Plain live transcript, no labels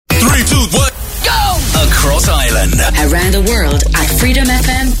around the world at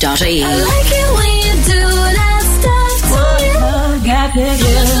freedomfm.ie. I like it when you do that stuff to me.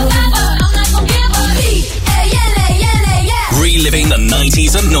 Reliving the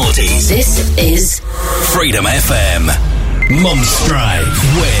 90s and noughties. This is Freedom FM. Momstrife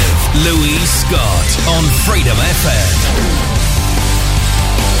with Louise Scott on Freedom FM.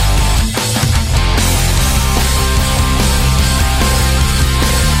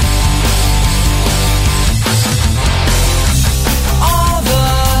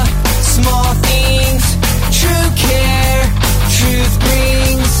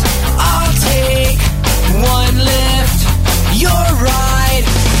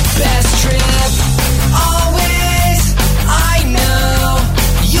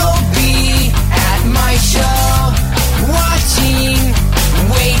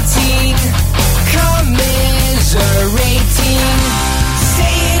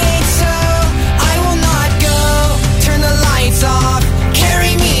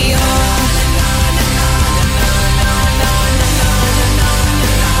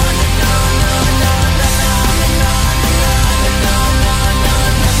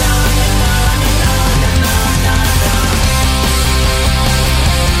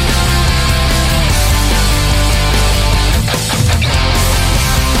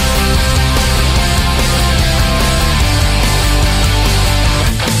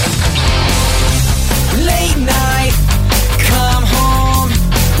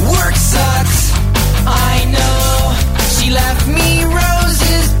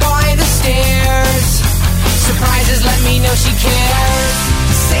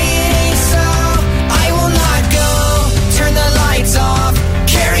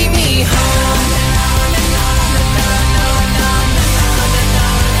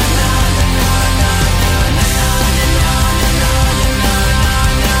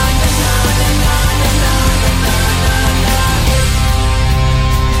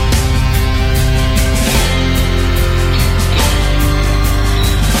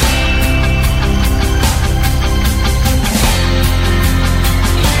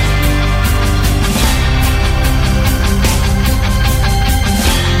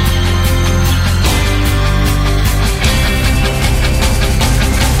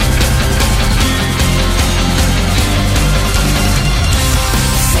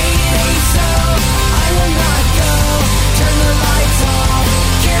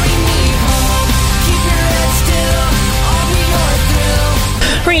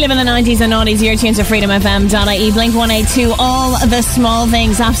 Reliving the 90s and noughties, your tunes of freedomfm.ie. Blink 182, All the Small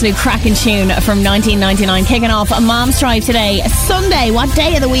Things, absolute cracking tune from 1999. Kicking off Momstrife today, Sunday. What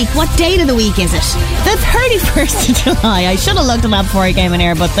day of the week? What date of the week is it? The 31st of July. I should have looked at that before I came in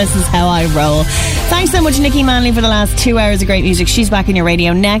here, but this is how I roll. Thanks so much, Nikki Manley, for the last 2 hours of great music. She's back in your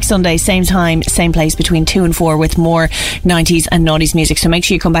radio next Sunday, same time, same place, between 2 and 4 with more 90s and noughties music. So make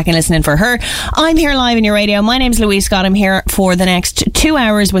sure you come back and listen in for her. I'm here live in your radio. My name's Louise Scott. I'm here for the next 2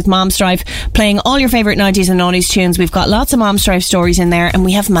 hours with Momstrife, playing all your favourite 90s and noughties tunes. We've got lots of Momstrife stories in there, and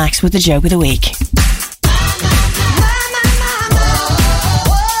we have Max with the joke of the week.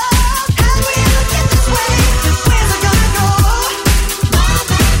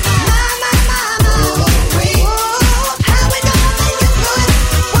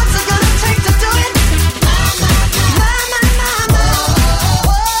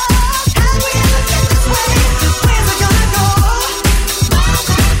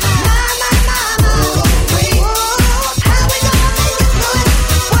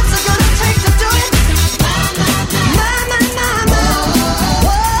 What's it gonna take to do it?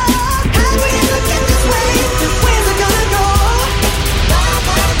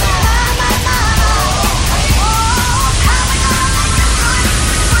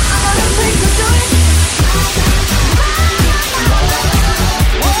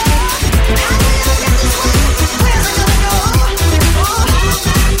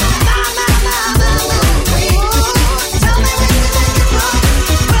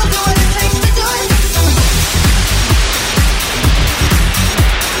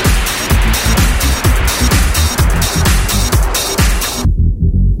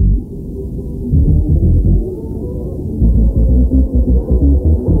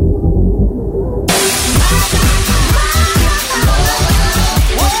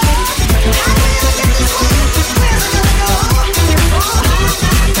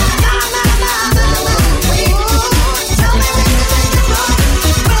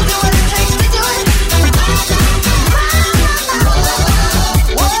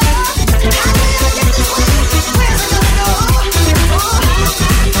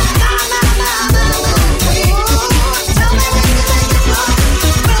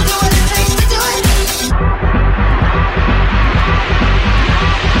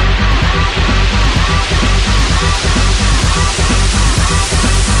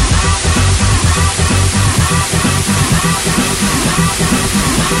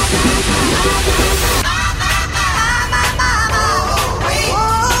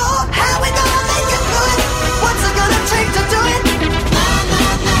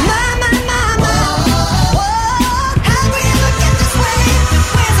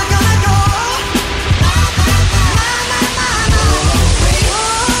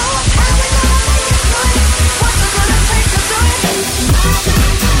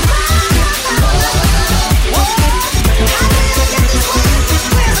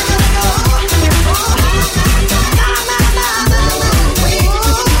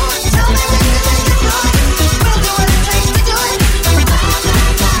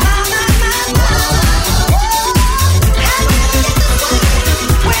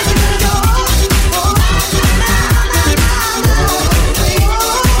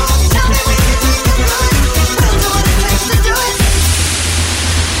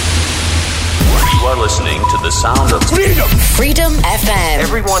 Freedom FM.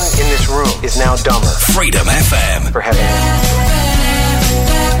 Everyone in this room is now dumber. Freedom FM. For heaven's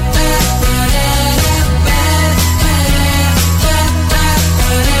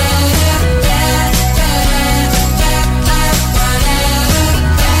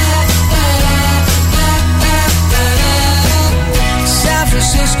San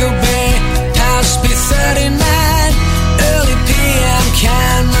Francisco Bay, House B39, early PM,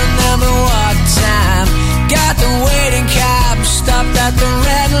 can't remember what time. Got the waiting cab, stopped at the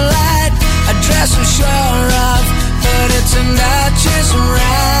red light. Address I'm sure of, but it turned out just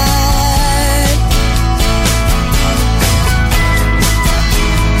right.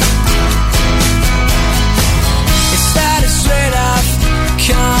 It started straight off,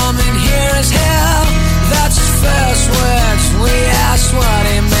 coming here as hell. That's his first words, we asked what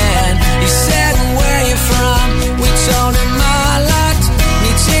he meant. He said, where you from? We told him our lot.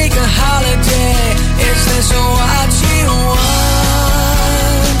 We take a holiday, is this what you want?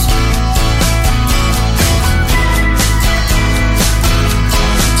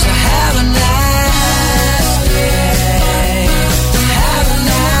 So have a nice day. Have a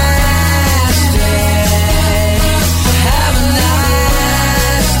nice day. Have a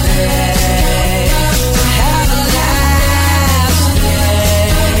nice day. Have a nice day.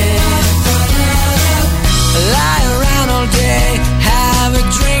 Lie around all day, have a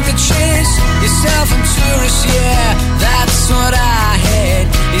drink to chase yourself and tourists, yeah, that's what I hate.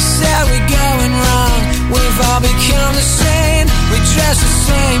 He said we're going wrong, we've all become the same. We dress the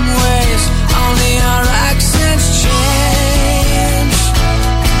same ways, only our accents change.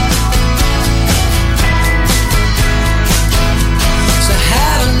 So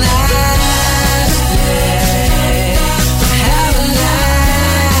have a nice day. Have a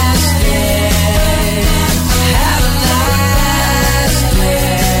nice day. Have a nice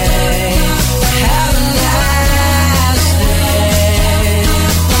day. Have a nice day.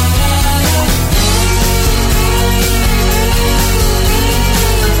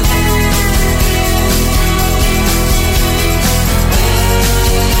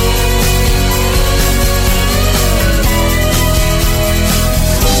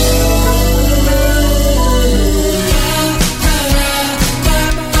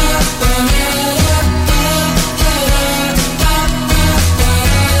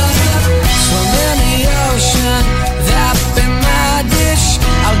 Swim in the ocean, that be my dish.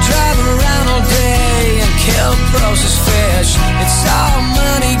 I'll drive around all day and kill processed fish. It's all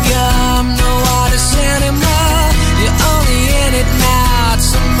money gum, no artists anymore. You're only in it now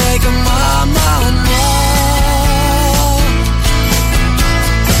to make 'em more, more and more.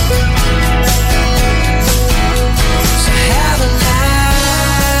 So have a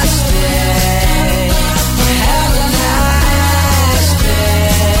nice day. Have a nice day. Have a nice day.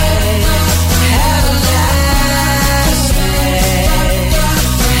 Have a nice day. Have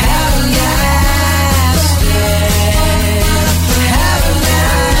a nice day. Have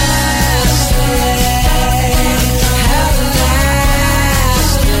a nice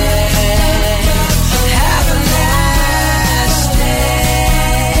day. Have a nice day. Have a nice day.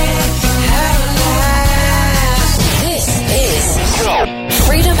 This is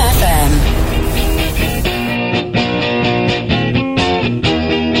Freedom FM.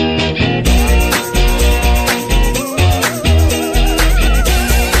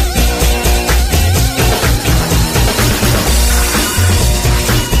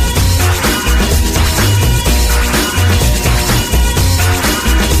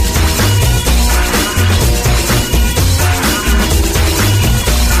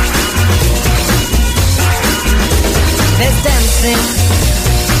 There's dancing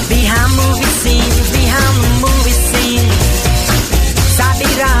behind movie scenes, behind the movie scene.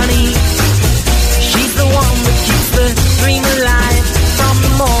 Sabirani, she's the one that keeps the dream alive from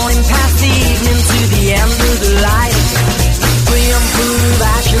the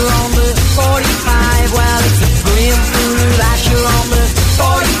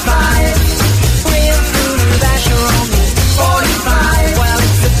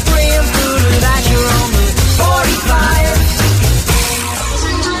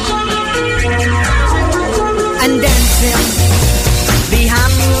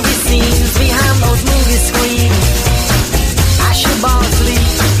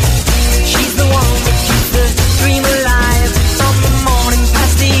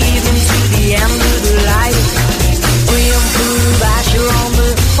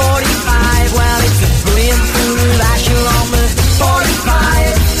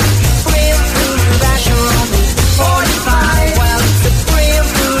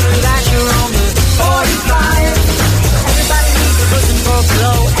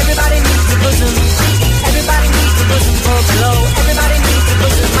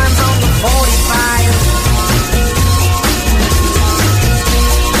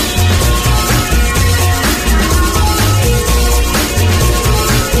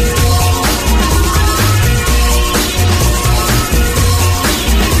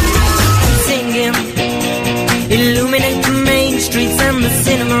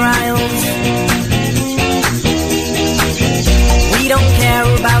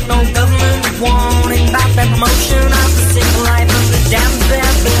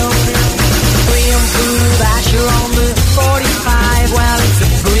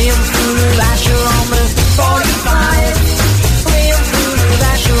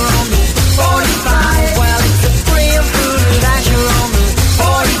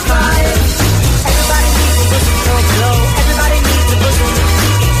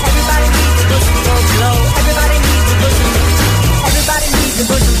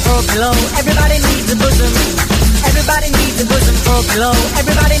a pillow.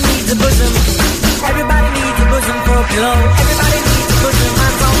 Everybody needs a bosom. Everybody needs a bosom for a pillow. Everybody needs a bosom.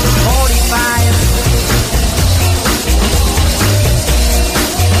 Mine's on the 45.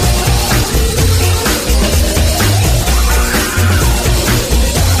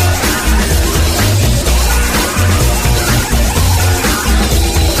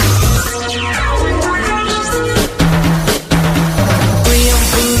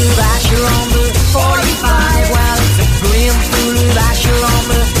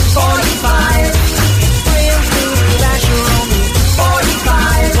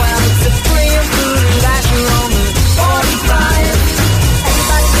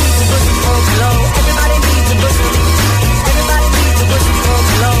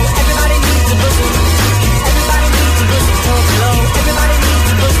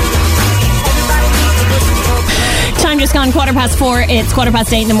 Just gone 4:15. It's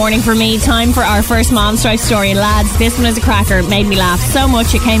 8:15 in the morning for me. Time for our first Momstrife story. Lads, this one is a cracker. It made me laugh so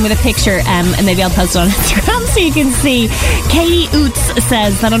much. It came with a picture, and maybe I'll post it on Instagram so you can see. Katie Oots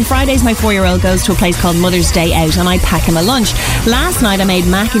says that on Fridays my 4-year-old goes to a place called Mother's Day Out and I pack him a lunch. Last night I made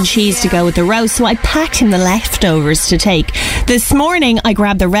mac and cheese to go with the roast, so I packed him the leftovers to take. This morning I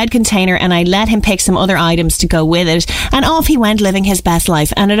grabbed the red container and I let him pick some other items to go with it, and off he went living his best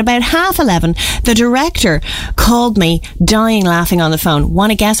life. And at about 11:30 the director called me, dying laughing on the phone.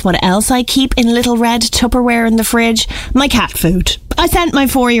 Want to guess what else I keep in little red Tupperware in the fridge? My cat food. I sent my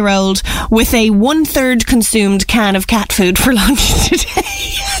 4-year-old with a 1/3 consumed can of cat food for lunch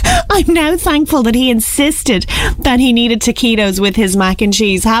today. I'm now thankful that he insisted that he needed taquitos with his mac and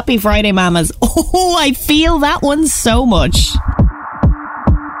cheese. Happy Friday, mamas. Oh, I feel that one so much.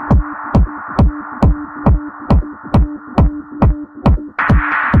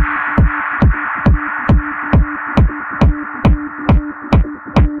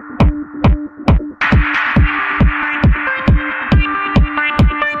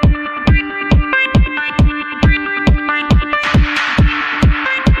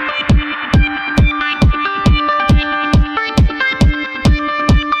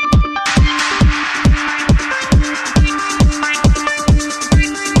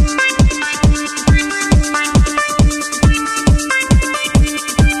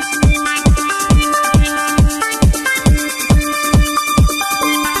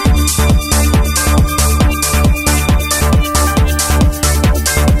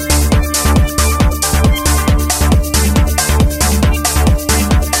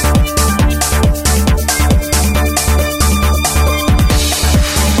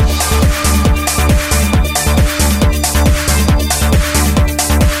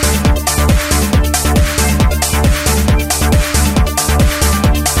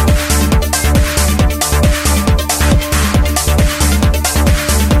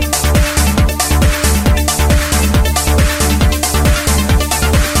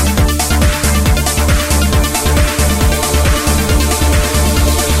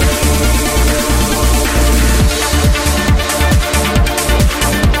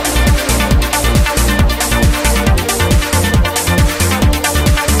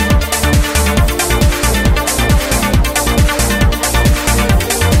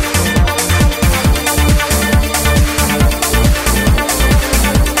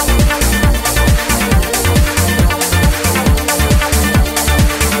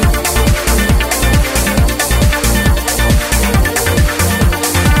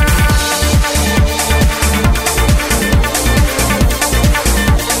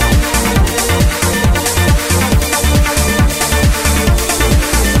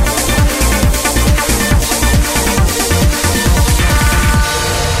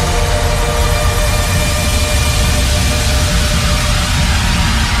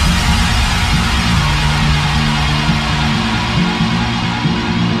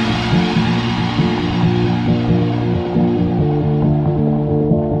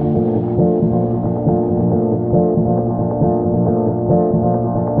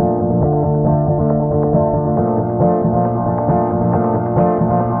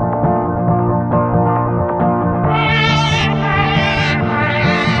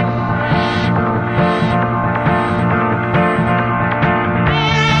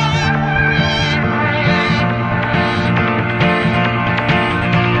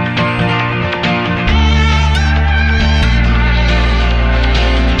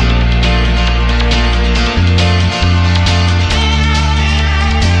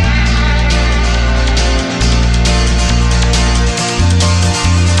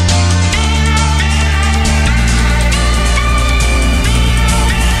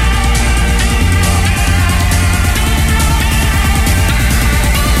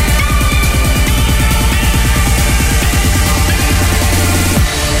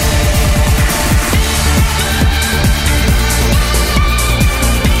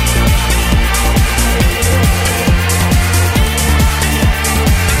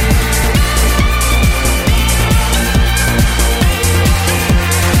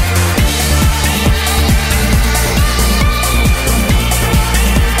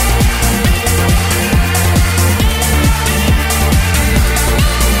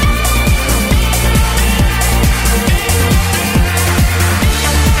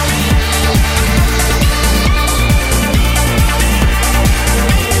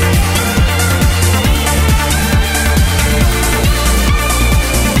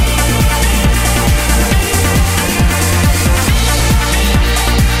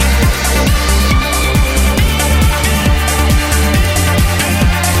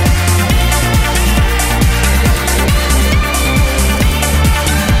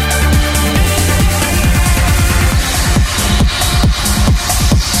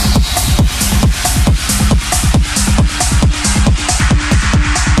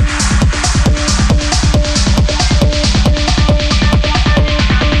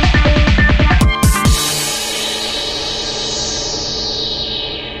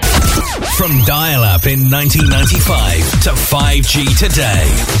 From dial-up in 1995 to 5G today,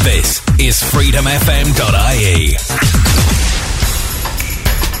 this is freedomfm.ie.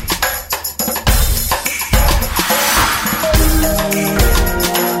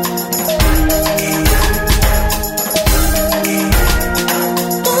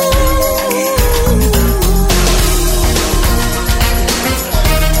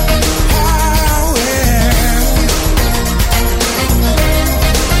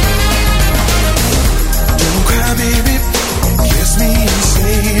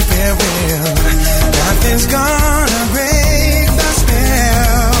 Nothing's gonna break the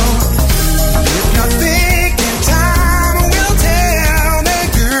spell. If you're thinking time will tell me,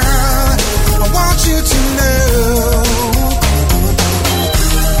 girl, I want you to know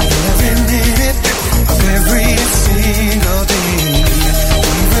every minute of every single day,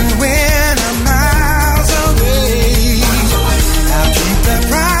 even when I'm miles away, I'll keep the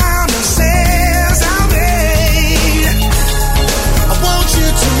promises I made. I want you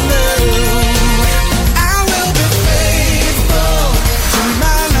to know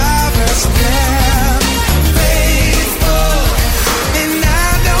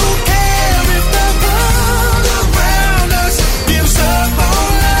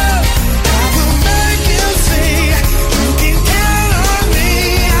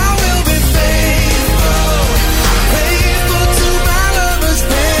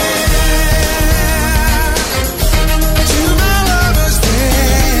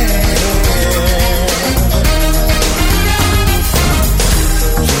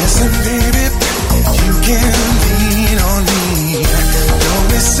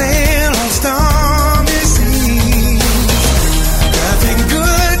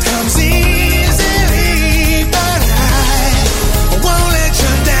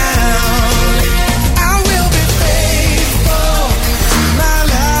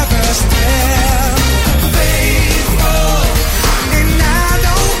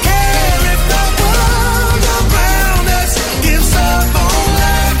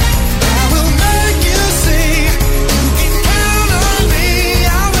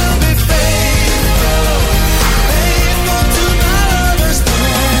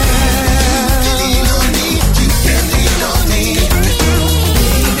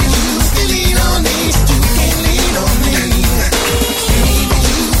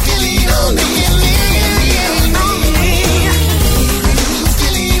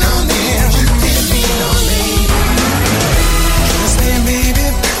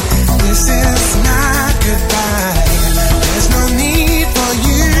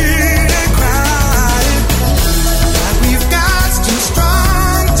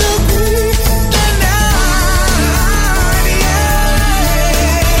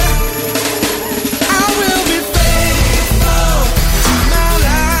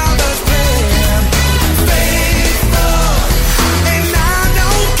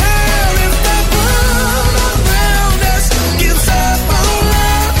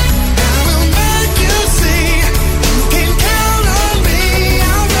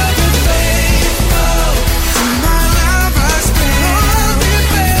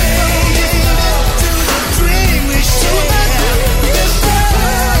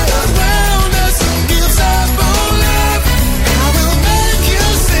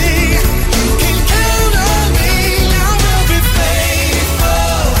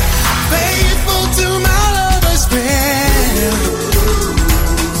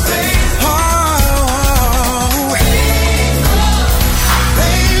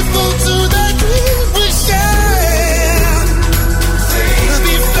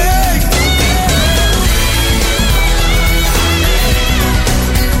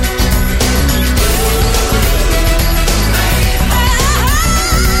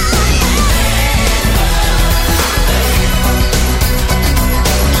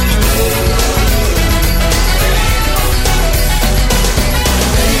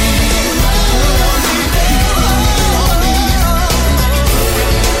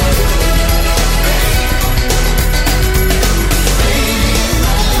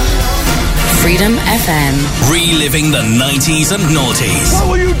Freedom FM. Reliving the 90s and noughties. What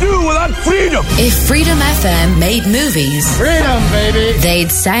will you do without freedom? If Freedom FM made movies, Freedom, baby.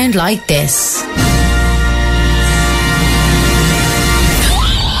 they'd sound like this.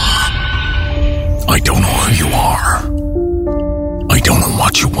 I don't know who you are. I don't know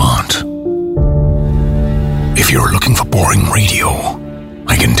what you want. If you're looking for boring radio,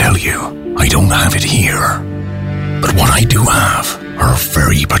 I can tell you, I don't have it here. But what I do have are a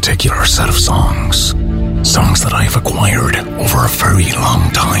very particular set of songs. Songs that I've acquired over a very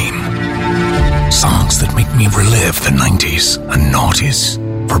long time. Songs that make me relive the 90s and noughties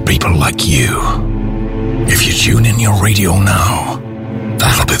for people like you. If you tune in your radio now,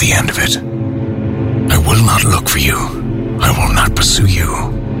 that'll be the end of it. I will not look for you. I will not pursue you.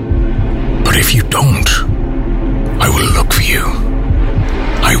 But if you don't, I will look for you.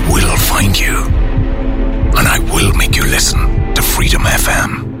 I will find you. And I will make you listen to Freedom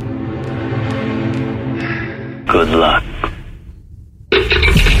FM. Good luck.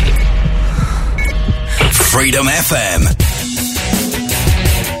 Freedom FM.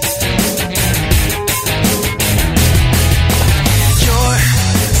 You're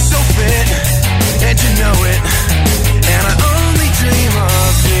so fit, and you know it. And I only dream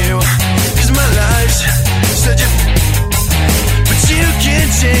of you. 'Cause my life's such a... But you can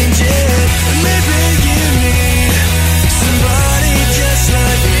change it. Maybe you need somebody just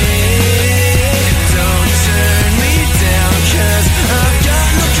like me. Don't turn me down, 'cause I've got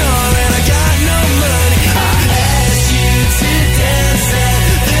no car and I got no money. I asked you to dance at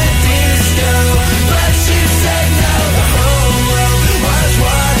the disco, but you said no. The whole world was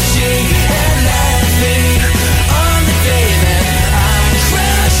watching and laughing on the day that I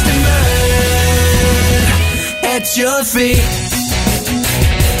crashed and burned at your feet.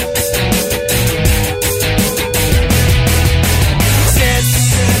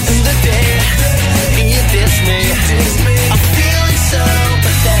 I'm feeling so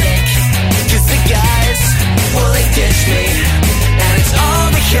pathetic, 'cause the guys, well, they ditched me. And it's all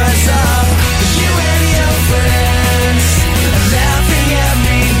because of you and your friends laughing at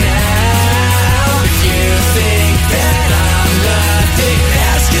me now. You think that I'm nothing.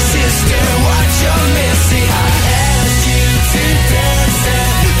 Ask your sister what you're missing. I asked you to dance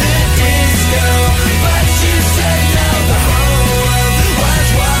at the disco, but you said no. The whole world was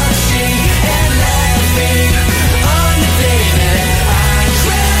watching and laughing on the day that I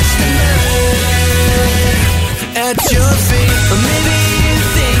crashed and burned at your feet. Or maybe you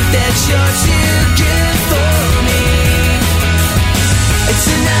think that you're too good for me. And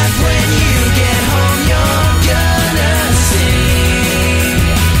tonight when you get home, you're gonna see.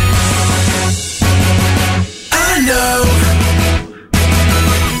 I know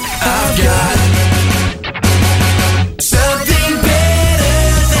I've got something better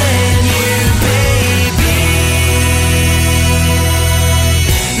than you, baby.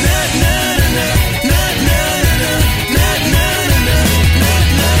 Na na na na na na na na na na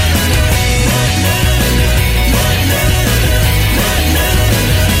na na na na.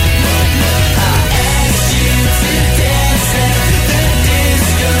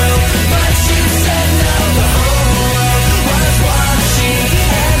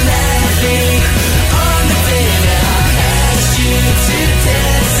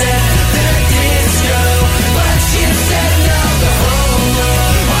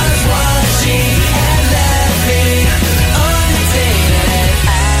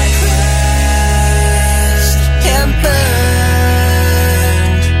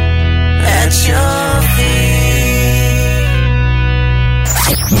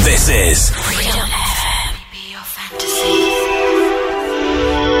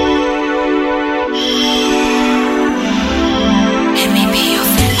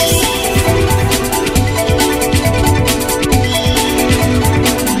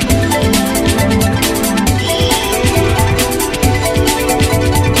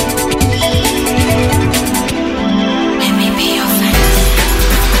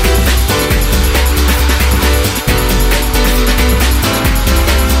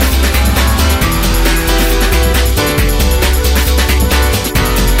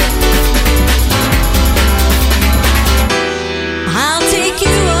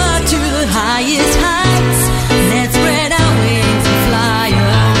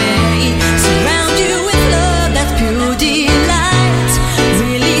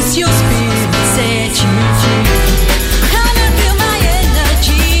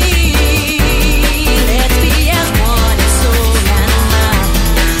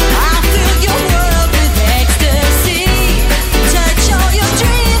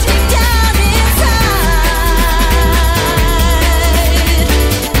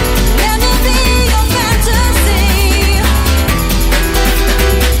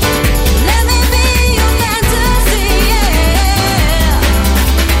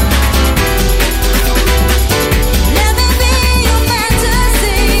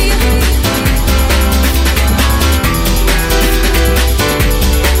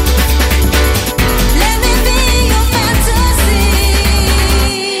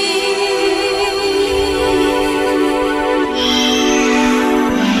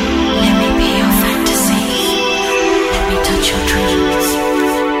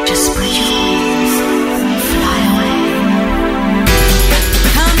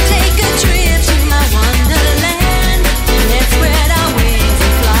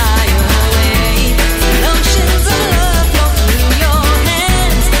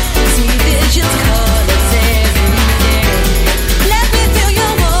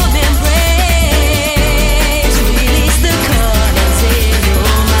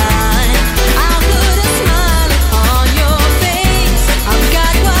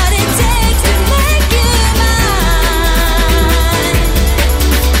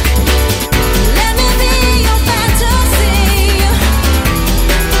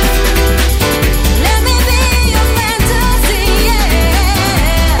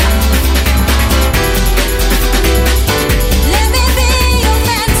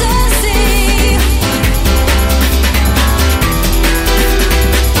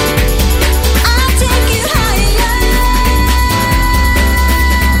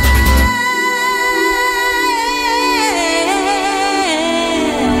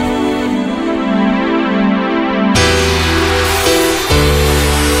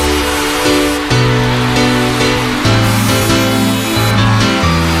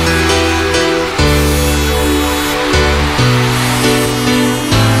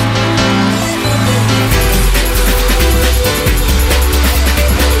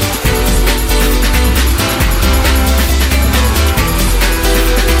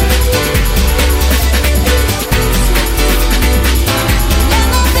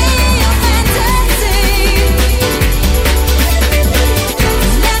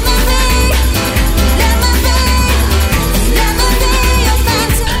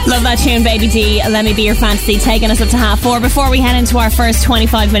 tune, Baby D, Let Me Be Your Fantasy, taking us up to 4:30. Before we head into our first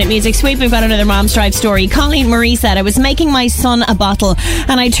 25-minute music sweep, we've got another Momstrife story. Colleen Marie said, I was making my son a bottle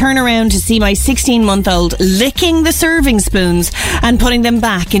and I turn around to see my 16-month-old licking the serving spoons and putting them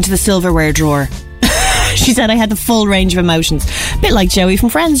back into the silverware drawer. She said, I had the full range of emotions. A bit like Joey from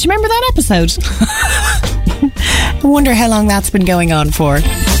Friends. Do you remember that episode? I wonder how long that's been going on for. When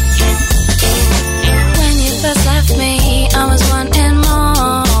you first left me, I was wanting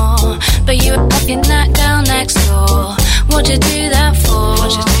more, but you were fucking that girl next door. What'd you do that for?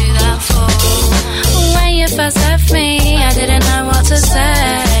 When you first left me, I didn't know what to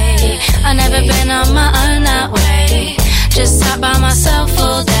say. I never been on my own that way. Just sat by myself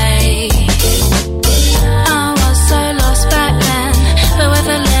all day. I was so lost back then, but with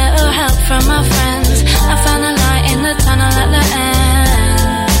a little help from my friends, I found a light in the tunnel at the end.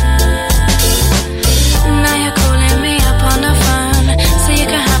 Now you're calling me up on the phone, so you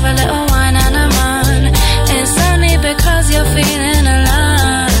can have a little wine and a moan. It's only because you're feeling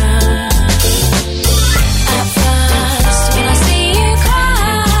alone. At first, when I see you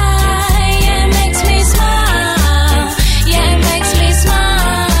cry, it makes me smile. Yeah, it makes me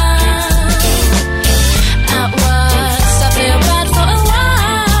smile. At worst, I feel bad for a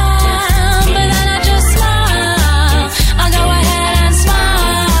while, but then I just smile. I go ahead and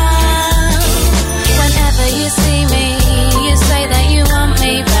smile. Whenever you see me, you say that you want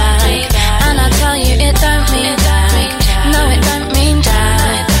me back, and I tell you it don't mean back. No, it don't mean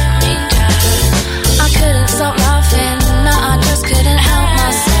jack. I couldn't stop laughing, no, I just couldn't help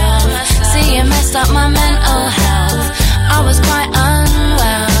myself. See, you messed up my mental health. I was quite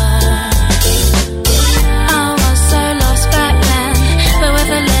unwell. I was so lost back then, but with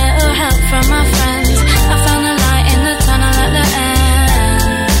a little help from my friends, I found a light in the tunnel at the end.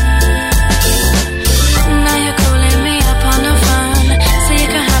 Now you're calling me up on the phone, so you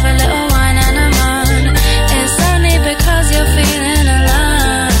can have a little wine and a moan. It's only because you're feeling alone.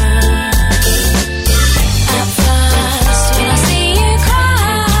 At first, when I see you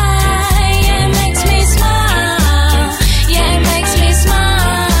cry, it makes me smile. Yeah, it makes me smile.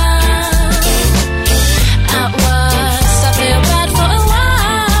 At worst, I feel bad for a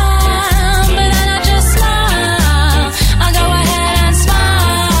while, but then I just smile. I go ahead and smile.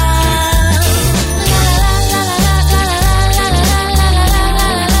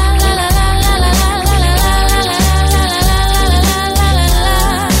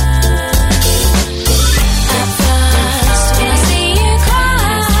 At first, when I see you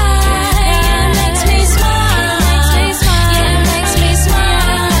cry, it makes me smile. Yeah, it makes me smile.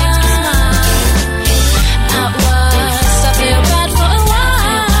 At worst, I feel bad for a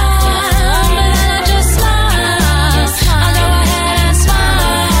while, but then I just smile. I go ahead and smile.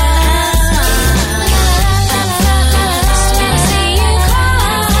 At first, when I see you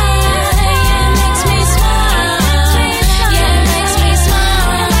cry, it makes me smile. Yeah, it makes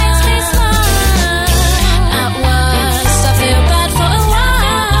me smile. At worst, I feel bad for a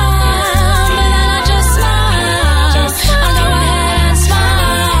while, but then I just smile. I go ahead and smile.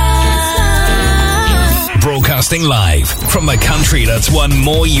 Broadcasting live from the country that's won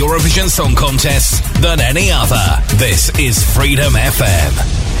more Eurovision Song Contests than any other. This is Freedom FM.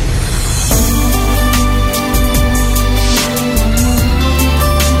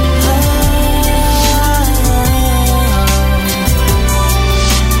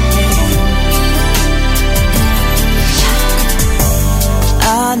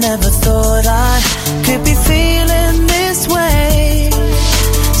 I never thought I could be feeling this way,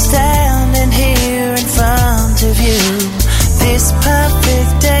 standing here in front of you, this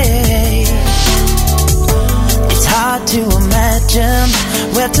perfect day. It's hard to imagine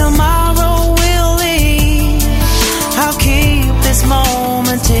where tomorrow will lead. I'll keep this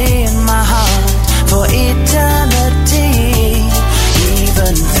moment in my heart for eternity.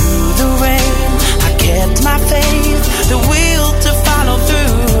 Even through the rain, I kept my faith, the will to follow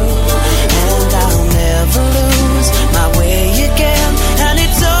through, and I'll never lose my way again. And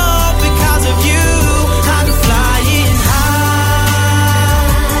it's all because of you. I'm flying high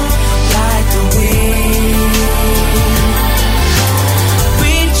like the wind,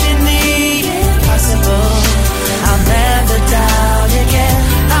 reaching the impossible. I'll never doubt again.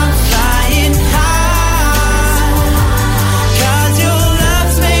 I'm flying high, 'cause your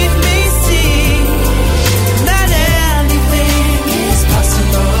love's made me see that anything is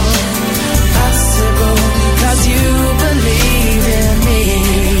possible, 'cause you believe in me.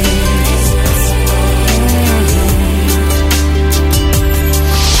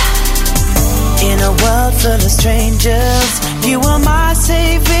 In a world full of strangers, you were my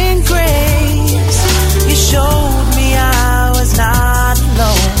saving grace. You showed me I was not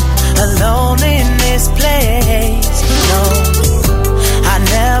alone, a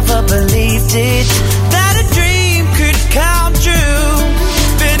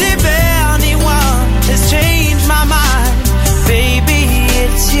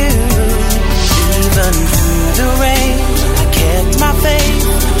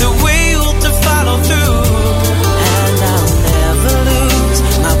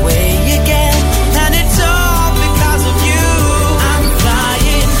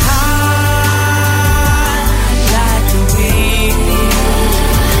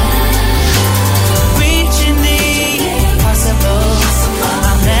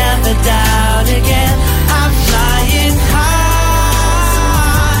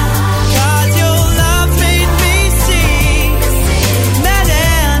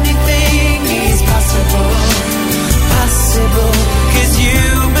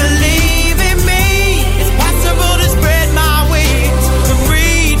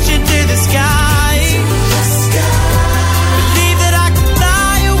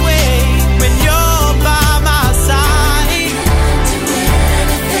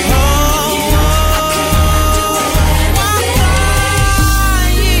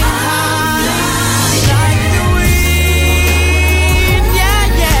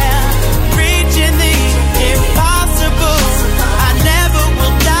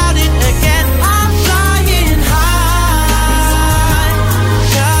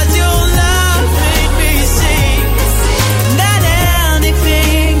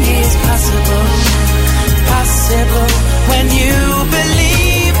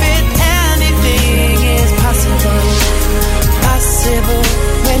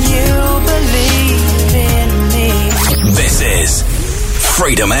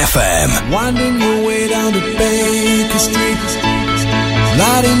Freedom FM. Winding your way down to Baker Street,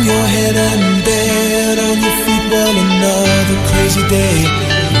 nodding your head and dead on your feet. Well, another crazy day.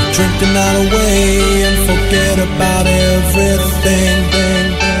 Drink the night away and forget about everything.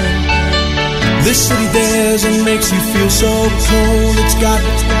 This city dares and makes you feel so cold. It's got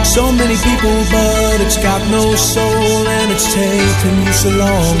so many people, but it's got no soul. And it's taken you so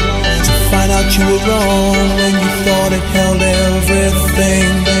long to find out you were wrong when you thought it held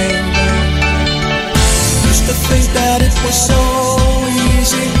everything. Used to think that it was so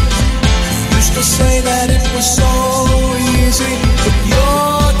easy. Used to say that it was so easy. But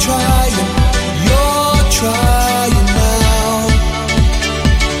you're trying now.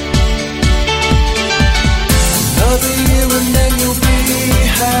 Another year and then you'll be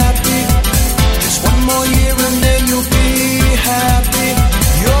happy. Just one more year and then you'll be happy.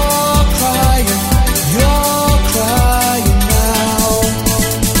 You're crying now.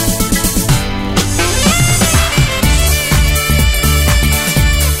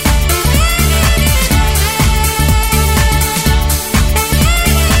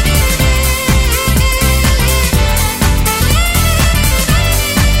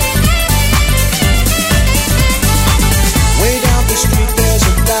 Way down the street there's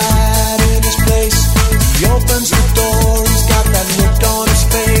a lad in his place. He opens the door, he's got that look on his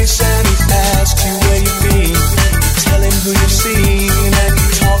face, and he asks you where you've been. You tell him who you've seen, and you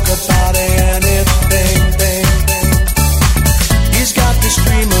talk about anything. He's got this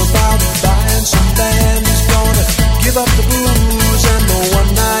dream about buying some land. He's gonna give up the booze and the one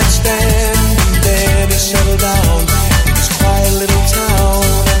night stand, and then he settle down in his quiet little town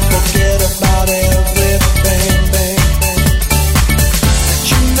and forget about everything.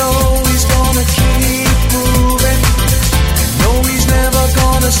 You know he's gonna keep moving. You know he's never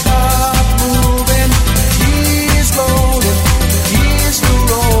gonna stop moving. He's rolling the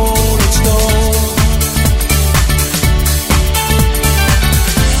rolling stone.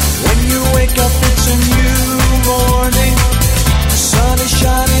 When you wake up, it's a new morning. The sun is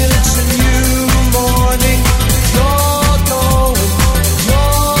shining, it's a new morning. You're going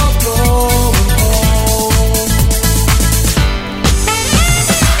home.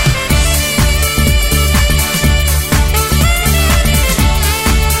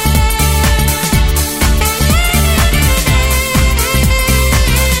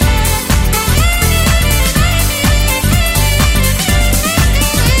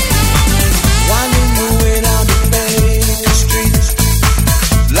 Winding your way down to Baker Street,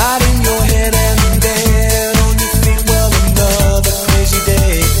 lighting your head and dead on your feet. Well, another crazy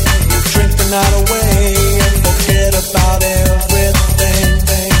day. You'll drink the night away and forget about everything.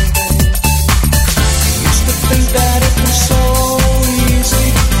 You used to think that it was so easy.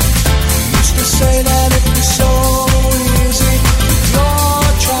 You used to say that it was so easy.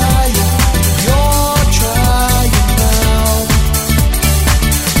 You're trying now.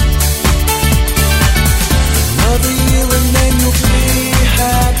 Another year and then you'll be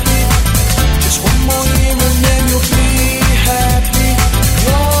happy. Just one more year and then you'll be happy.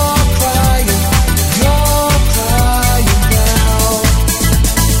 You're crying now.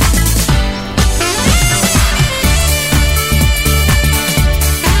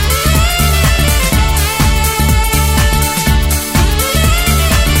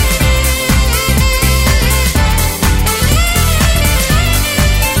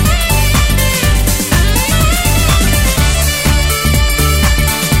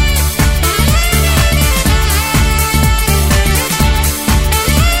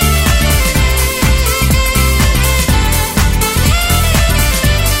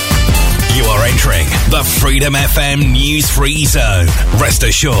 You are entering the Freedom FM News Free Zone. Rest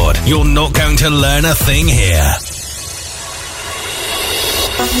assured, you're not going to learn a thing here.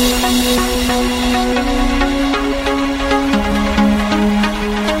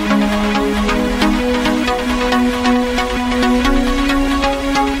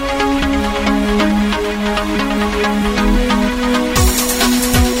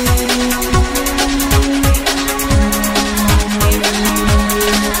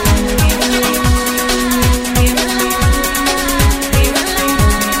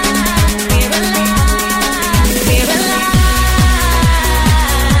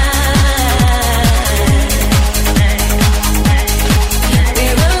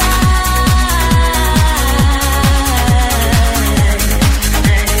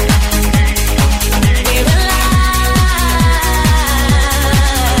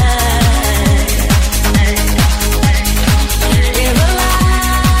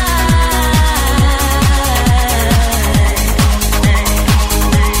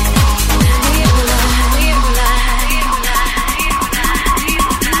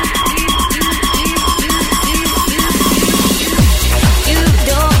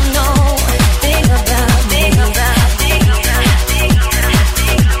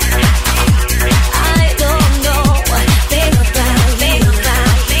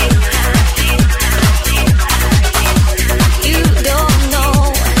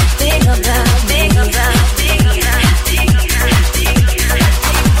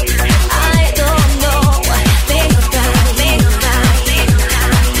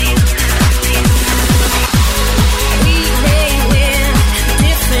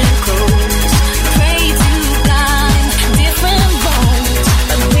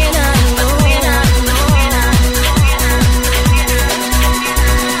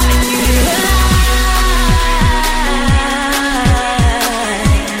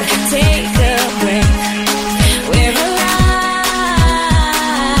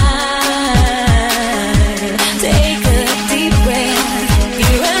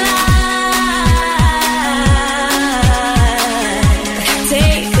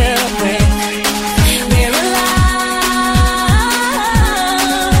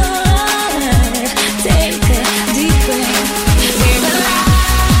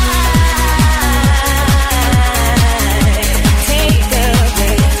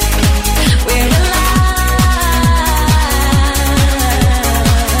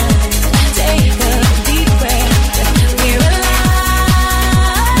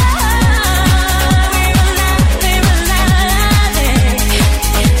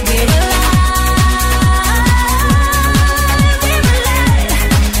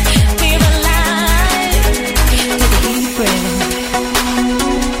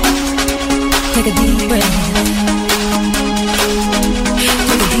 Take a deep breath.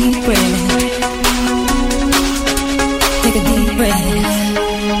 Take a deep breath. Take a deep breath.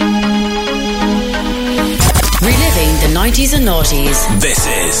 Reliving the 90s and noughties. This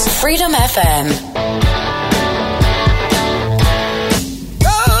is Freedom FM.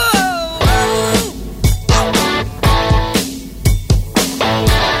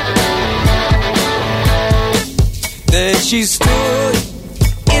 There she stood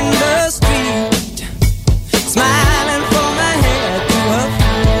in the street, smiling from her head to her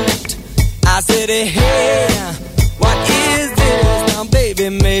feet. I said, hey, what is this? Now, baby,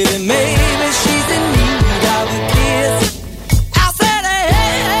 maybe she's in need of a kiss. I said,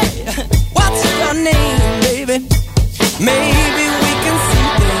 hey, what's your name, baby? Maybe we can see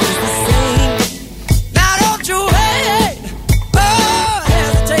things the same. Now, don't you wait, oh,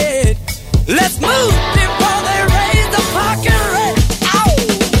 hesitate. Let's move before they raise the fucking rate. Ow!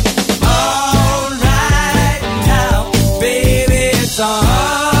 All right now, baby, it's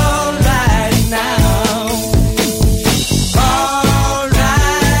all right now. All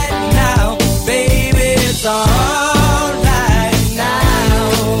right now, baby, it's all right now.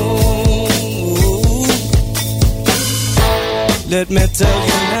 Let me tell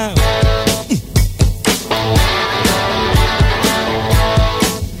you now.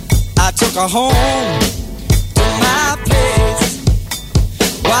 I took her home to my place,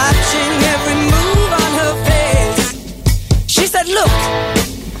 watching every move on her face. She said, look,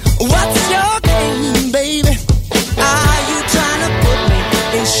 what's your game, baby? Are you trying to put me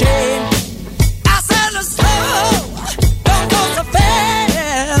in shame? I said, slow, don't go so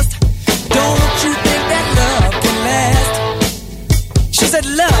fast. Don't you think that love can last? She said,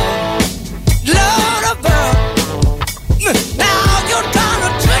 love above. Now you're trying to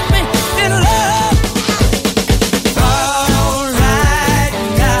trick me in love. All right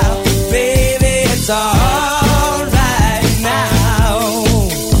now, baby, it's all right now.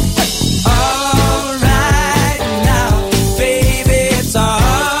 All right now, baby, it's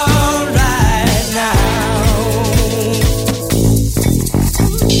all right now.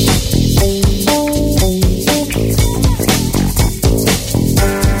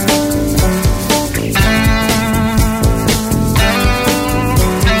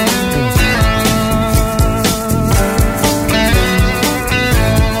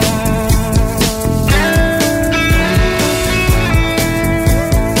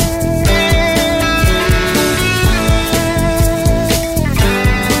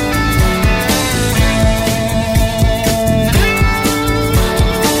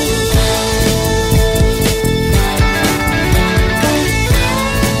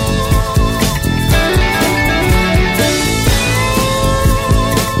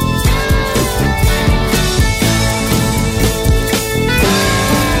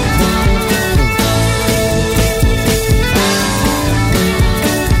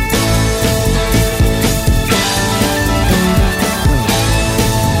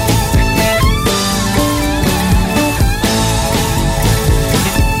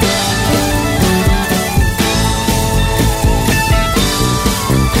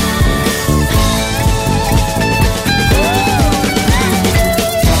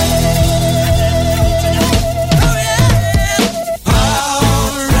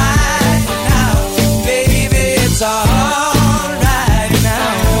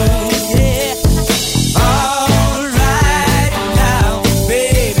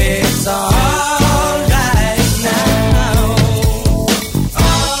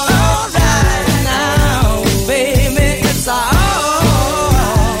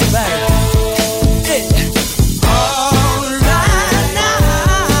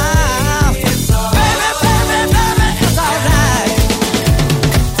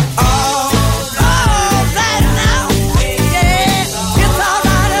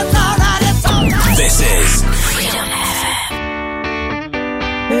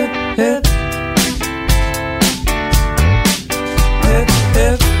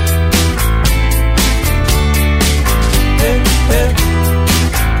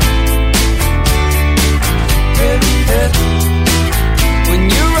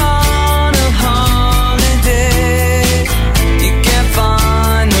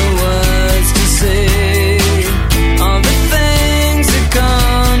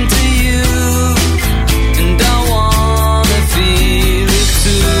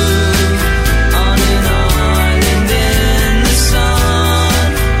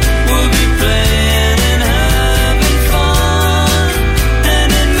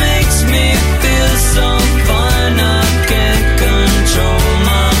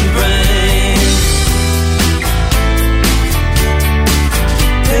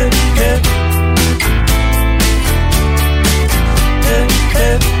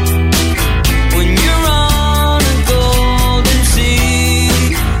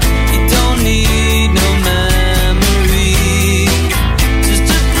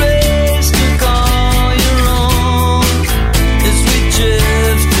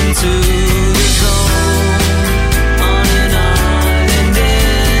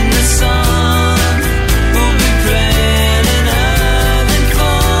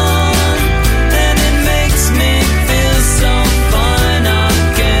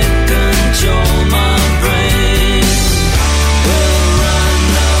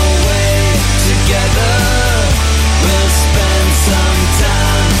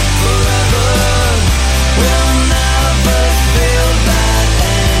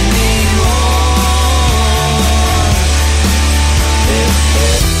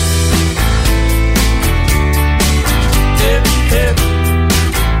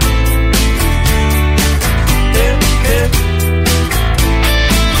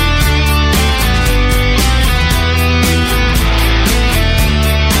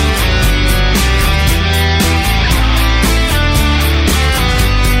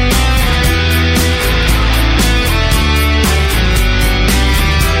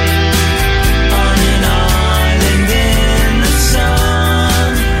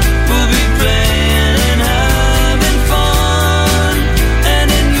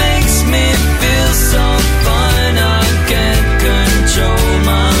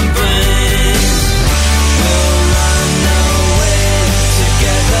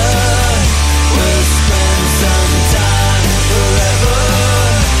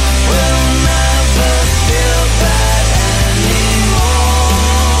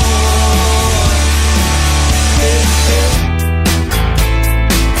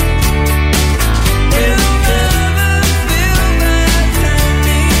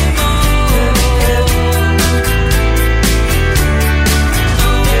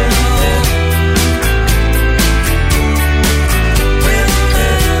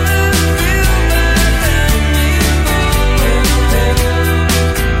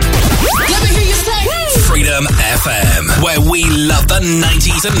 where we love the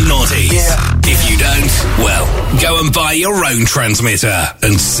 90s and noughties. Yeah. If you don't, well, go and buy your own transmitter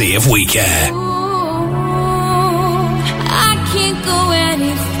and see if we care. I can't go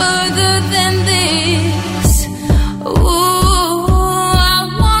any further than this. Ooh, I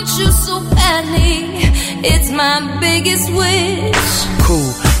want you so badly. It's my biggest wish.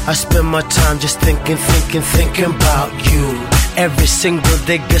 Cool, I spend my time just thinking about you. Every single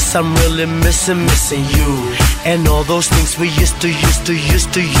day, guess I'm really missing you. And all those things we used to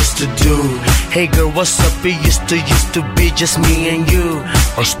do. Hey girl, what's up? It used to be just me and you.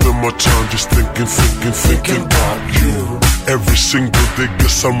 I spend my time just thinking about you. Every single day,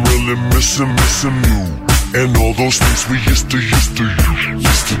 guess I'm really missing you. And all those things we used to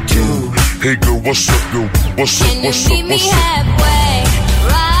do. Hey girl, what's up, yo? What's up, what's up, what's up? Can you meet me halfway?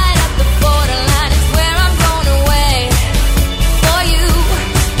 Right at the borderline is where I'm going away. For you,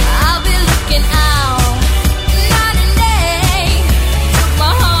 I'll be looking out night and day. Took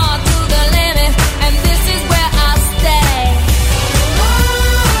my heart to the limit, and this is where I'll stay.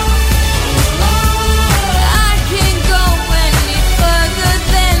 I can't go any further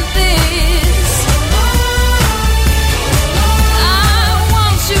than this. I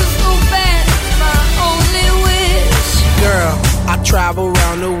want you so bad, it's my only wish. Girl, I travel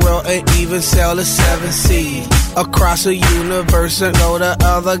around the world and even sail the 7 seas. Across the universe and go to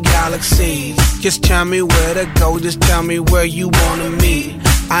other galaxies. Just tell me where to go, just tell me where you wanna meet.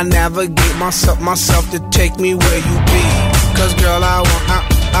 I navigate myself to take me where you be. Cause girl, I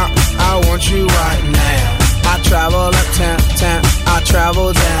want you right now. I travel uptown, I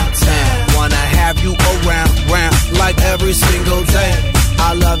travel downtown. Wanna have you around, like every single day.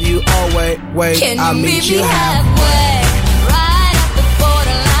 I love you always, Can I'll you meet meet you me halfway. halfway? Right at the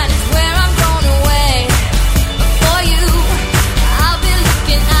borderline is where I'm going away. For you, I'll be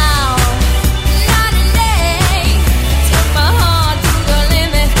looking out night and day. Took my heart to the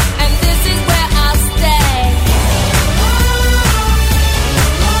limit, and this is where I'll stay.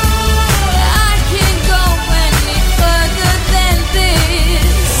 I can't go any further than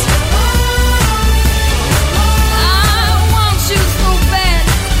this. I want you so bad,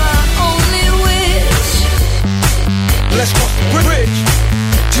 it's my only wish. Let's cross the bridge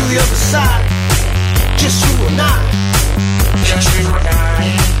to the other side. Just you and I. Just you and I.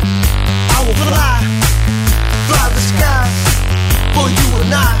 I will fly the skies for you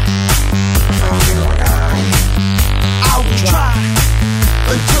and I. For you and I will try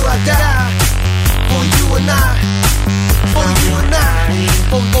until I die. For you and I. For you and I.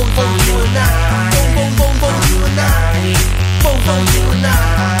 For you and I. For you and I. For you and I.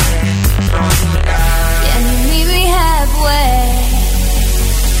 Can you meet me halfway?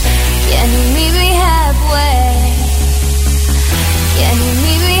 Can you meet me halfway? Can you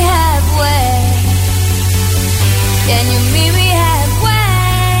meet me halfway? Can you meet me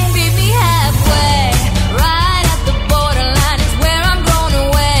halfway? Meet me halfway. Right at the borderline is where I'm going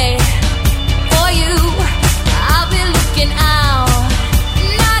away. For you, I'll be looking out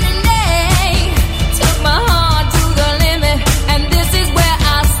night and day. Took my heart to the limit, and this is where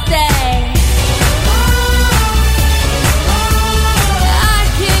I'll stay. I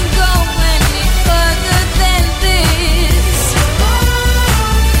can't go any further than this.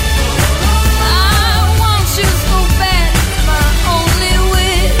 I want you so bad, it's my only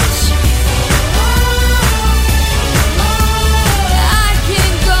wish. I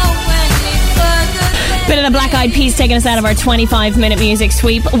can't go any further than Bit of the Black Eyed Peas taking us out of our 25-minute music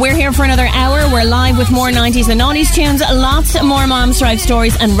sweep. We're here for another hour. We're live with more 90s and noughties tunes, lots more Momstrife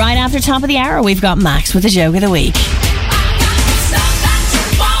stories, and right after top of the hour, we've got Max with the joke of the week.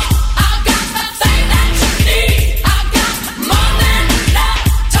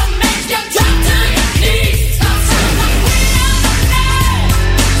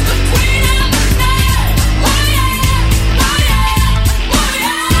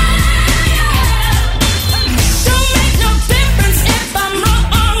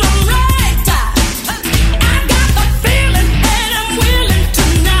 Feeling and I'm willing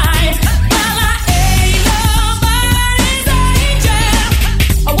tonight. Well, I ain't love.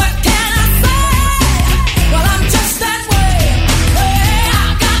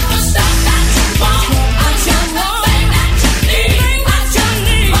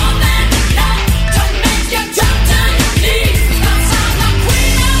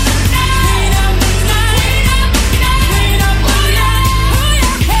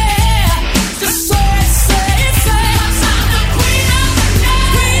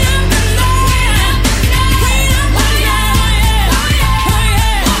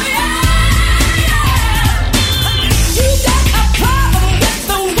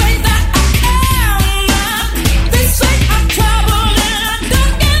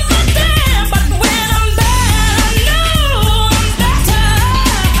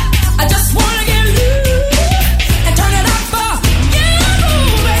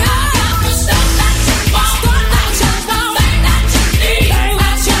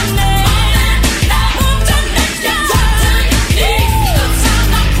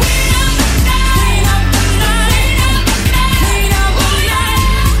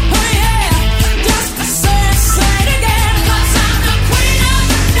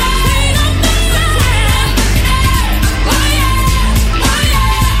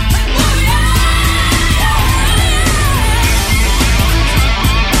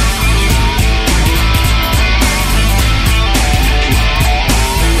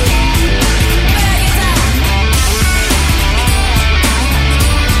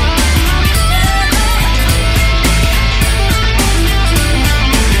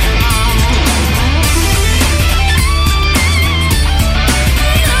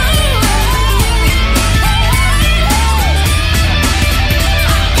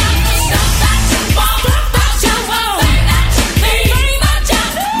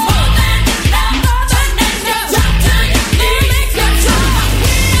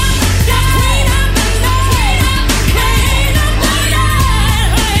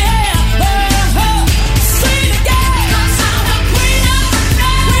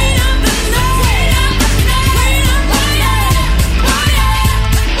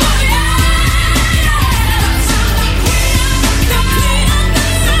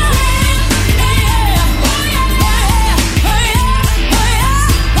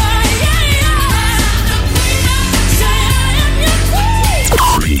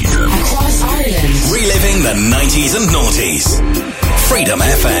 90s and noughties. Freedom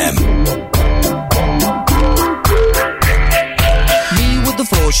FM. The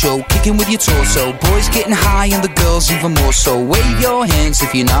floor show, kicking with your torso. Boys getting high and the girls even more so. Wave your hands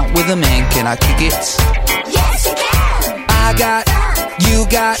if you're not with a man. Can I kick it? Yes, you can. I got, you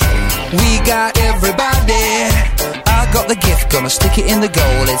got, we got everybody. I got the gift, gonna stick it in the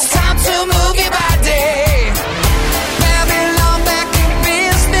goal. It's time to move your body. Babylon back in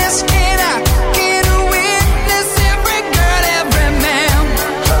business. Can I get a witness? Every girl, every man.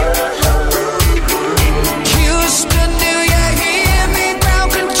 Houston, do you hear me?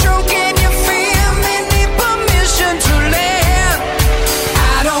 Control, can you feel me? Need permission to land.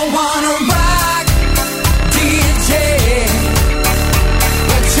 I don't wanna rock, DJ,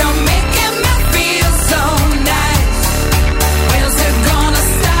 but you're making me feel so nice. When's it gonna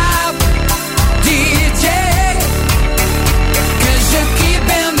stop, DJ? 'Cause you're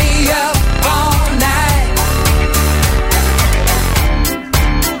keeping me up all night.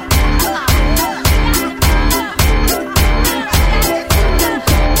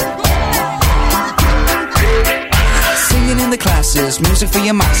 In the classes, music for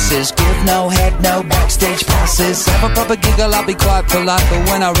your masses. Give no head, no backstage passes. Have a proper giggle, I'll be quite polite. But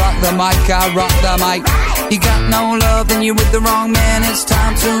when I rock the mic, I rock the mic. You got no love, then you're with the wrong man. It's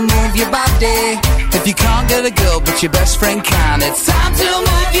time to move your body. If you can't get a girl, but your best friend can, it's time to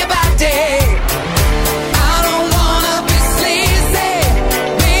move your body. I don't wanna be sleazy.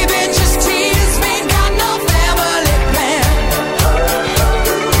 Baby, just tease me. Got no family plan.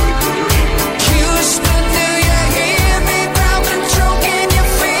 Houston, do you hear me? Ground control, can you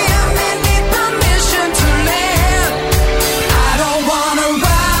feel me? Need permission to land. I don't wanna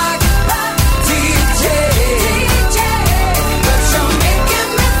rock, DJ, but you're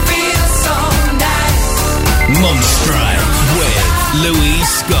making me feel so nice. Momstrife with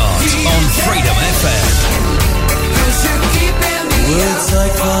Louise Scott on Freedom FM.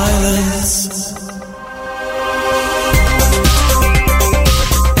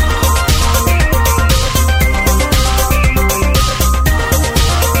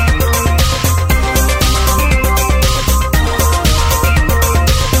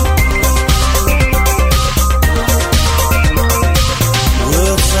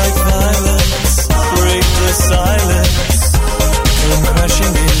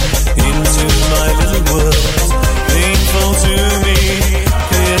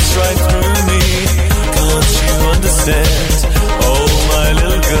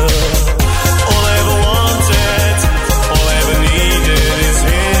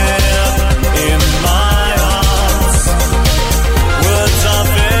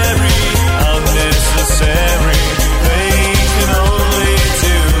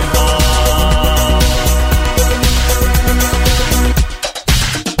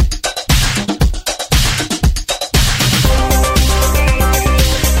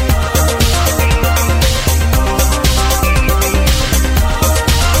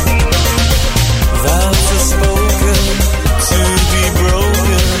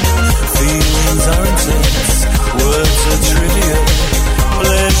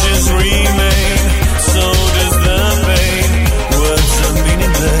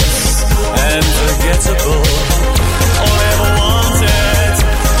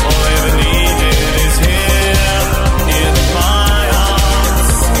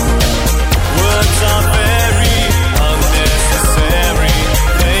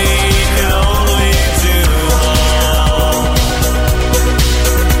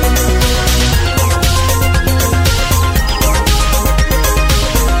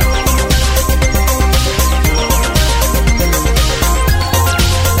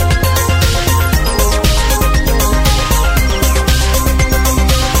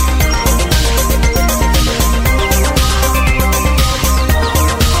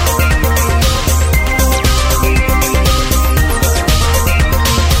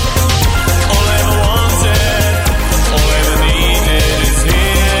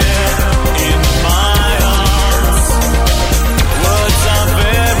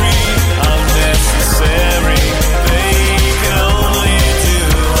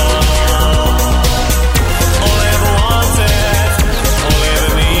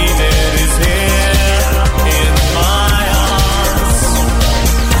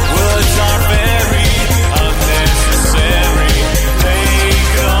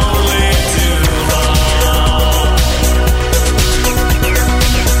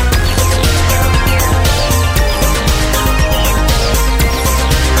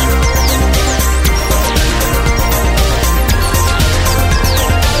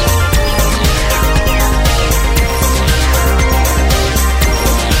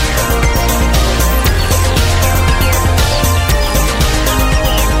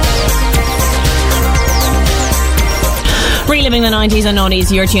 Reliving the 90s and noughties,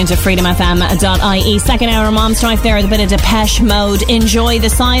 your tunes at freedomfm.ie. Second hour Momstrife there with a bit of Depeche Mode. Enjoy the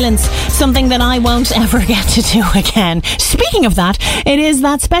silence, something that I won't ever get to do again. Speaking of that, it is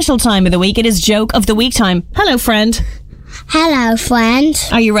that special time of the week. It is Joke of the Week time. Hello, friend. Hello, friend.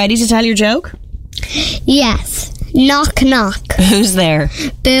 Are you ready to tell your joke? Yes. Knock, knock. Who's there?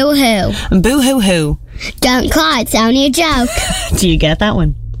 Boo-hoo. Boo-hoo-hoo. Don't cry, it's only a joke. Do you get that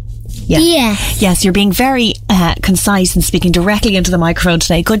one? Yeah. Yes. Yes, you're being very concise and speaking directly into the microphone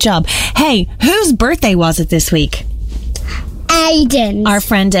today. Good job. Hey, whose birthday was it this week? Aiden's. Our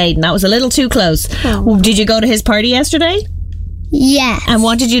friend Aiden. That was a little too close. Oh. Did you go to his party yesterday? Yes. And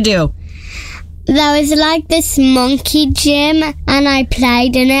what did you do? There was like this monkey gym and I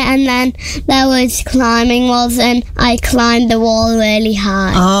played in it, and then there was climbing walls and I climbed the wall really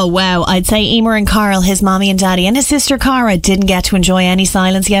high. Oh, wow. I'd say Emer and Carl, his mommy and daddy, and his sister Cara didn't get to enjoy any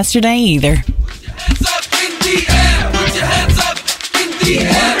silence yesterday either. Hands up in the air, put your hands up in the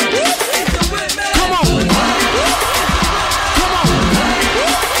air. Come on. Come on.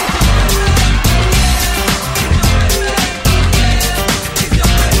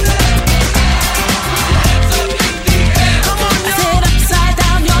 I said upside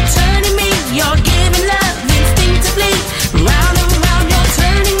down, you're turning me. You're giving love instinctively. Round and round, you're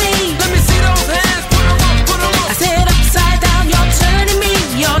turning me. Let me see those hands, put 'em up, put 'em up. I said upside down, you're turning me.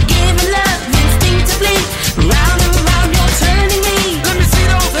 You're giving love instinctively. Round and round, you're turning me. Let me see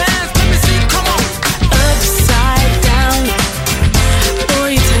those hands, let me see, come on. Upside down, boy,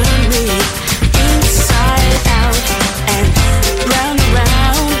 you turn me. Inside out and round and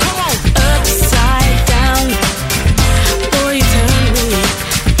round. Come on. Upside down, boy, you turn me.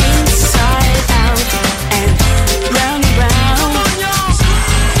 Inside out and round and round. Come on, y'all. Come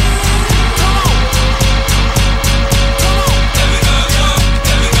on.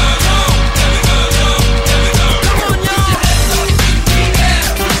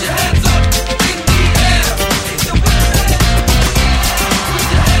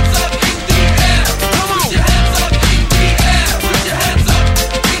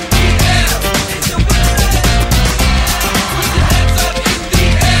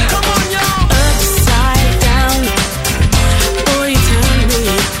 Upside down, boy, you turn me.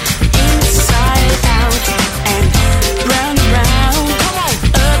 Inside out and round and round.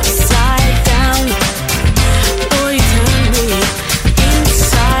 Upside down, boy, you turn me.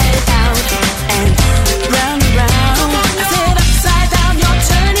 Inside out and round and round. I said upside down, you're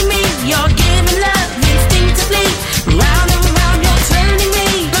turning me. You're giving love instinctively. Round and round, you're turning me.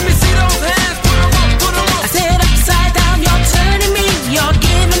 Let me see those hands, put 'em up, put 'em up. I said upside down, you're turning me. You're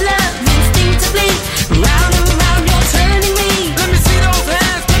giving love instinctively. Round and round, you're turning me. Let me see those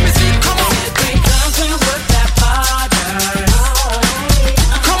hands, let me see, come on. We come to work that body.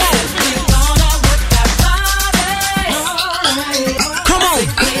 Come on. We gonna work that body. Come on.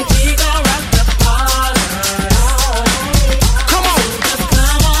 We gonna rock the party. Come on. Just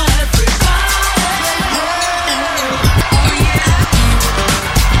come on, everybody.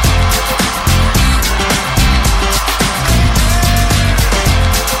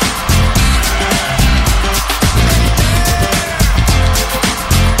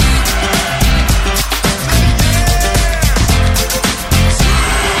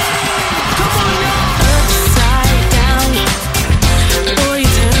 Upside down, boy, you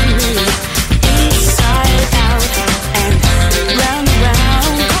turn me. Inside out and round and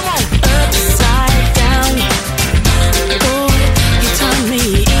round. Upside down, boy, you turn me.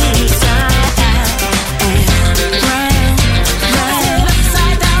 Inside out and round, round.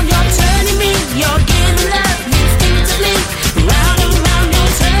 Upside down, you're turning me. You're giving love instinctively. Round and round,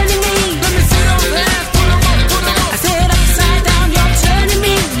 you're turning me. Let me see those hands, put 'em up, put 'em up. I said upside down, you're turning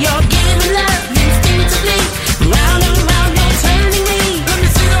me. You're giving love instinctively. Round and round, you're turning me. Let me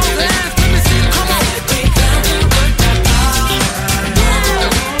see those hands, let me see, come on. We come to work that body.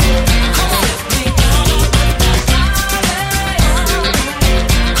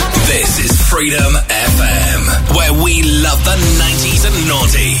 This is Freedom FM, where we love the 90s and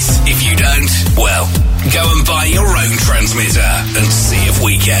noughties. If you don't, well, go and buy your own transmitter and see if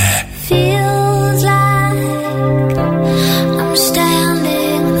we care. Feels like I'm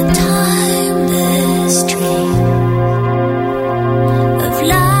standing in a timeless dream of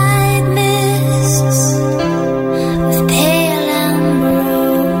light mists with pale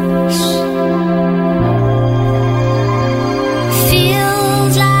ambrose.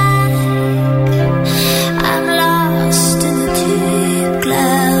 Feels like I'm lost in a deep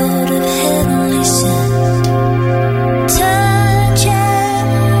cloud of heavenly scent. Touching,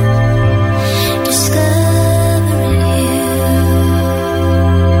 discover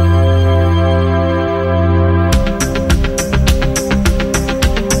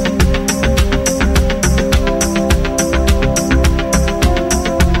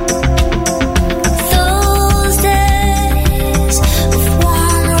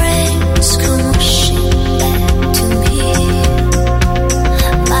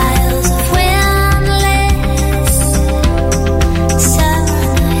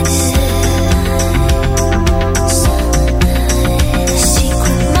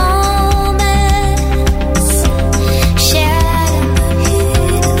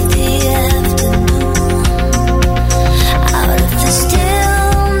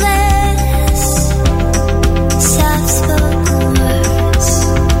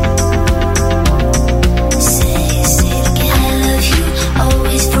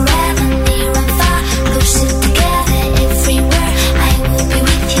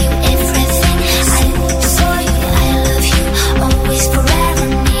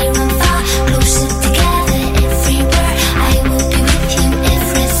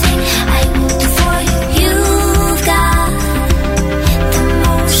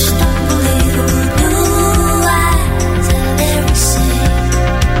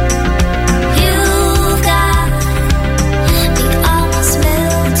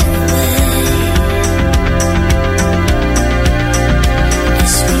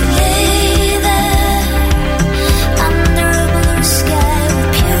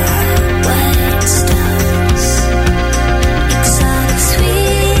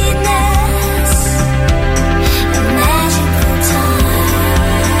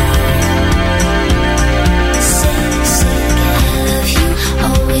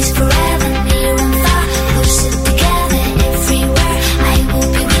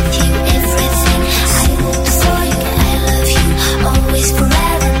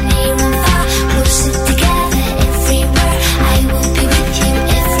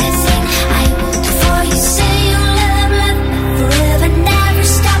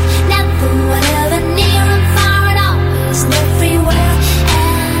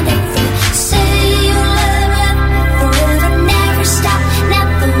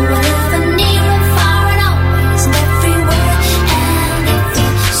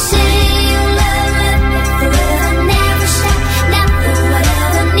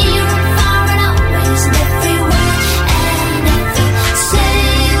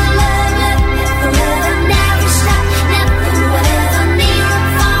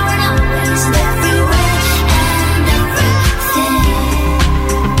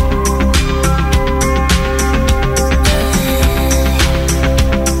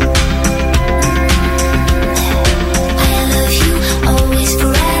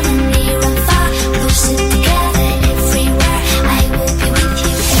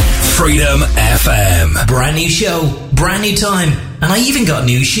brand new show, brand new time, and I even got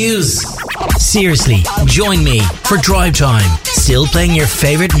new shoes. Seriously, join me for Drive Time. Still playing your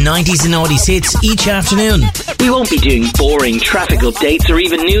favourite 90s and noughties hits each afternoon. We won't be doing boring traffic updates or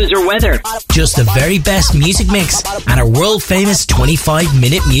even news or weather. Just the very best music mix and a world famous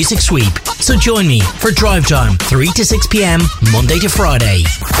 25-minute music sweep. So join me for Drive Time, 3 to 6 p.m, Monday to Friday.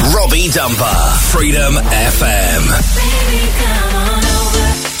 Robbie Dumper, Freedom FM. Baby, come on over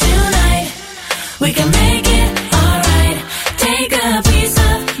tonight. We can make it alright. Take a piece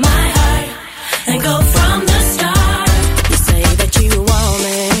of my heart and go from the start. You say that you want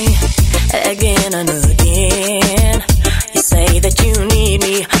me again and again. You say that you need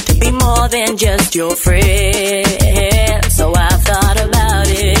me to be more than just your friend. So I've thought about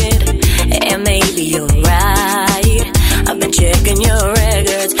it, and maybe you're right. I've been checking your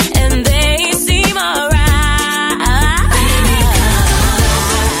records, and they seem alright.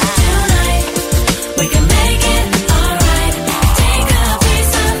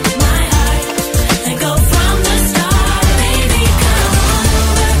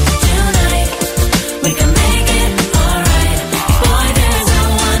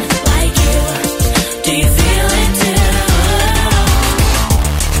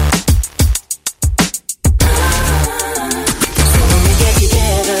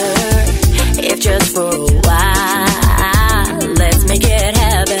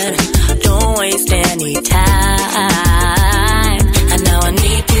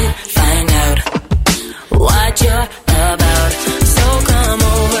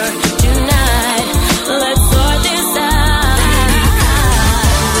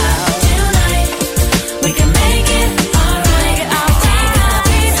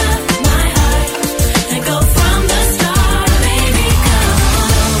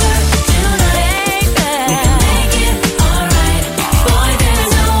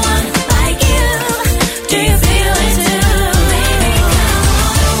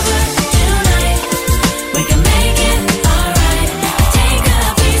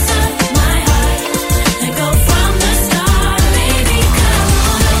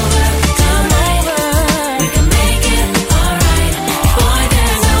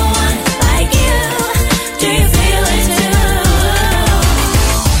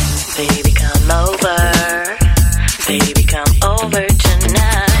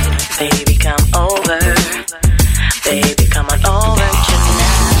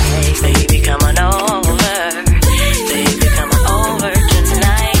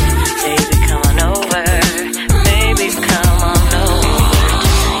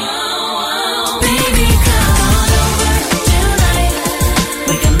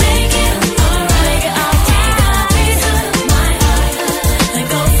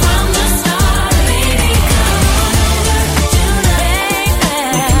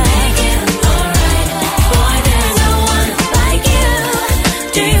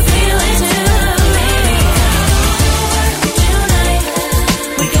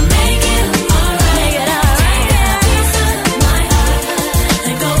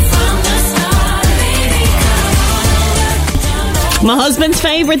 My husband's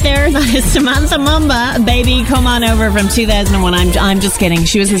favourite there, that is Samantha Mumba, Baby Come On Over from 2001. I'm just kidding.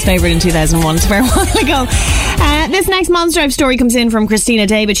 She was his favourite in 2001. It's a fair while ago. This next Momstrife story comes in from Christina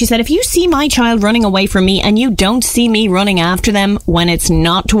David. She said, if you see my child running away from me and you don't see me running after them when it's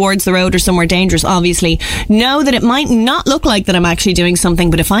not towards the road or somewhere dangerous, obviously, know that it might not look like that I'm actually doing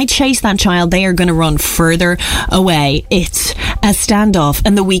something, but if I chase that child, they are going to run further away. It's a standoff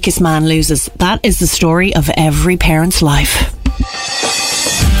and the weakest man loses. That is the story of every parent's life.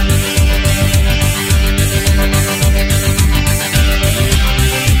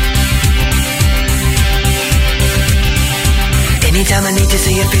 Anytime I need to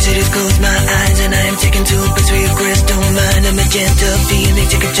see a face, I just close my eyes and I am taken to a place where your crystal mind. A magenta feeling,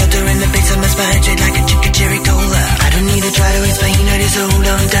 take a shelter in the base of my spine, straight like a chicken cherry cola. I don't need to try to explain, I just hold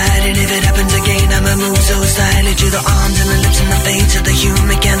on tight. And if it happens again, I'ma move so silently to the arms and the lips and the face of the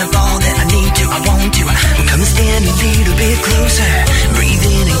human kind of all that I need to, I want to. Come and stand a little bit closer, breathe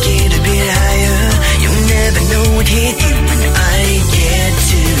in and get a bit higher. You'll never know what hit you when I get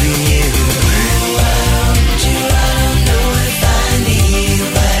to you.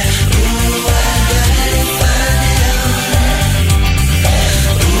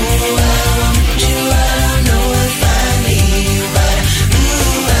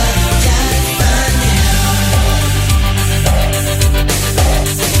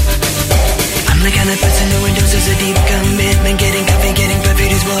 A deep commitment, getting coffee, getting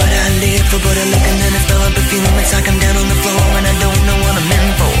perfect is what I live for. But I look and then I smell a perfume, it's like I'm down on the floor.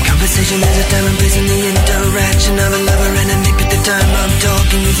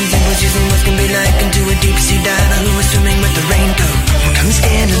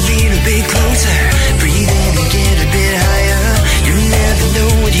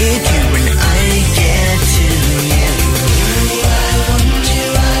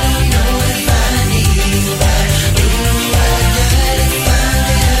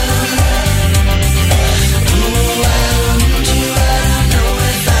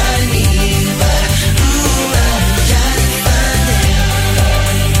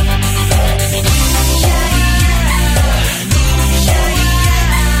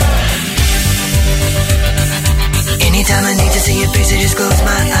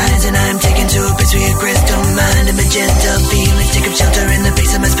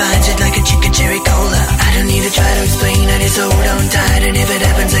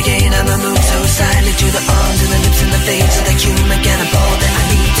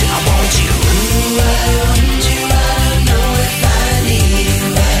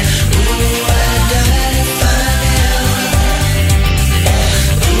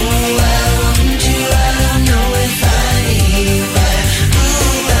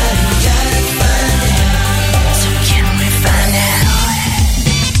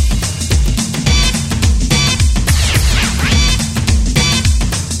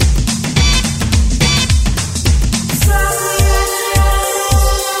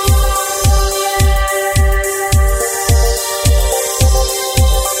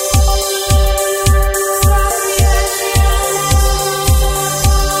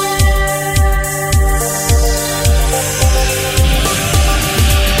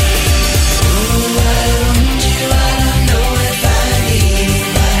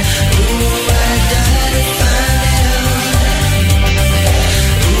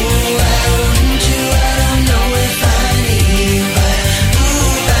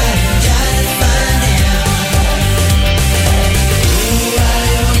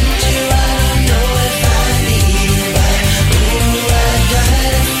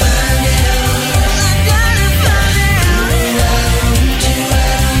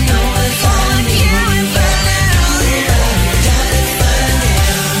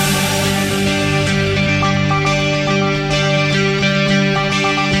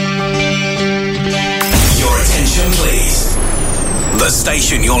 The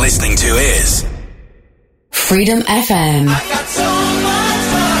station you're listening to is Freedom FM.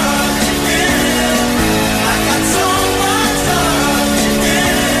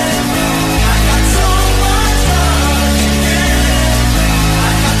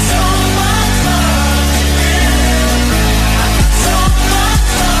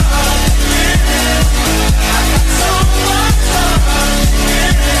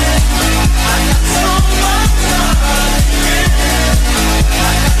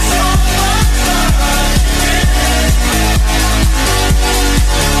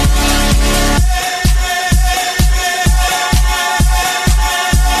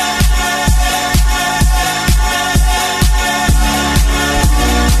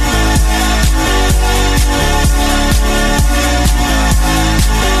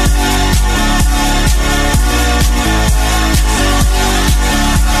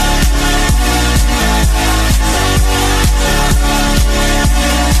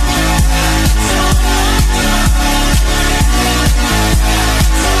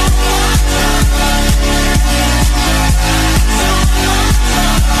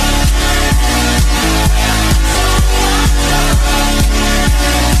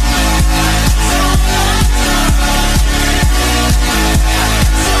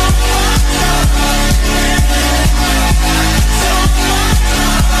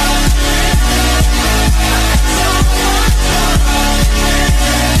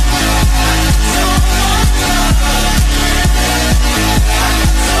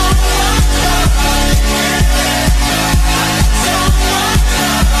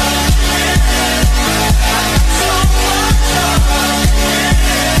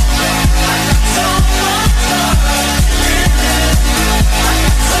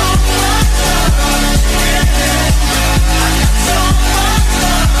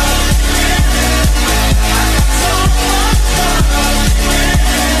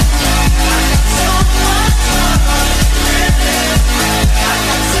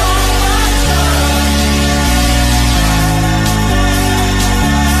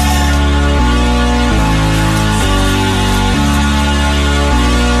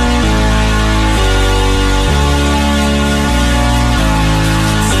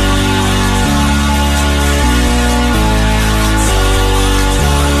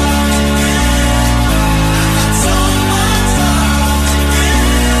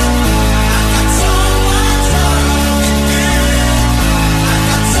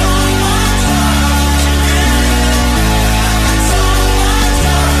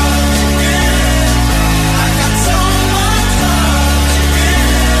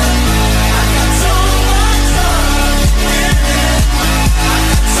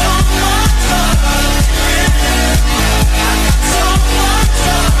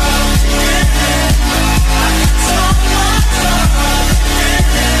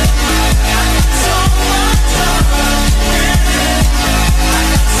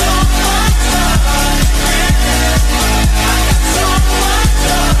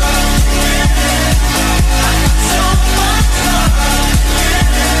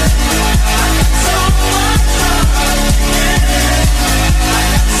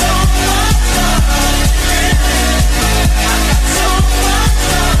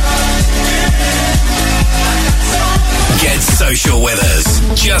 social with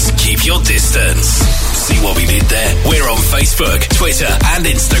us. Just keep your distance. See what we did there? We're on Facebook, Twitter, and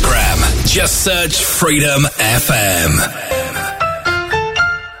Instagram. Just search Freedom FM.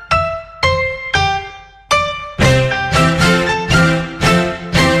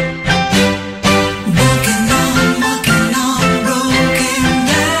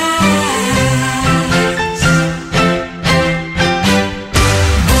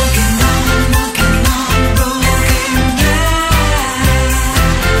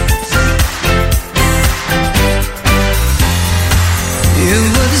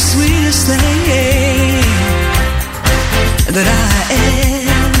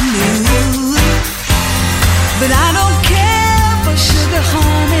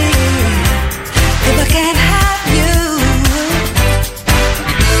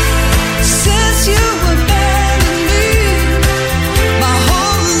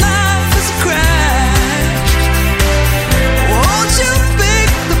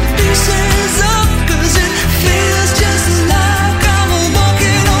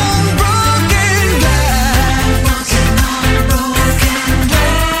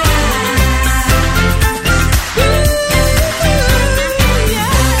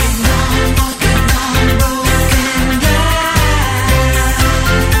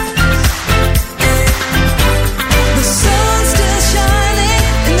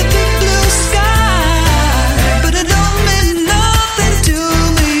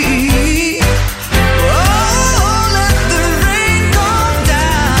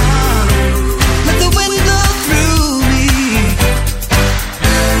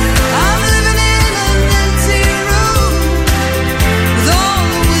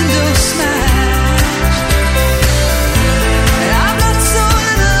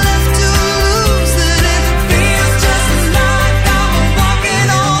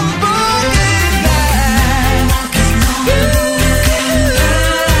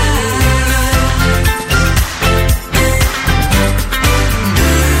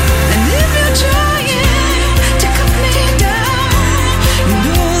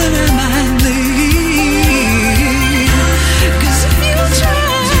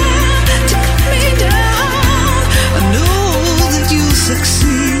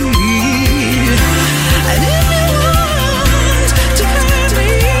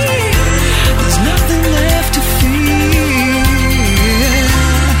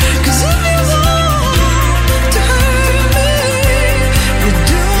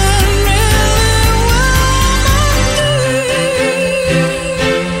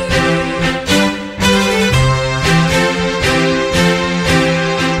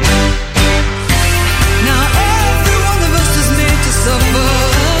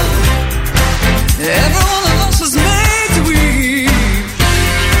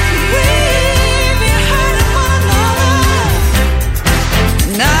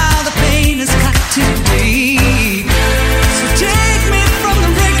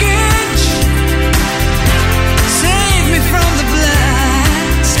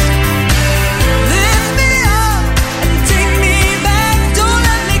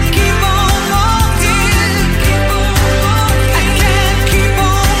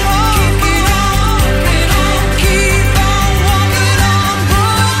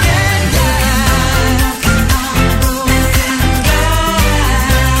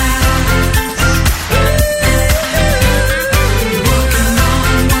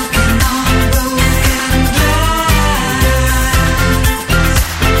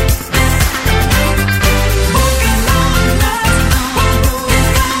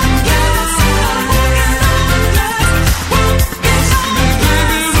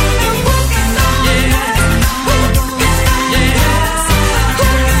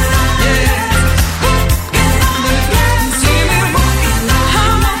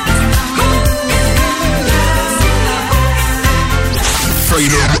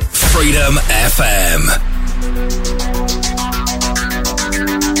 Freedom FM.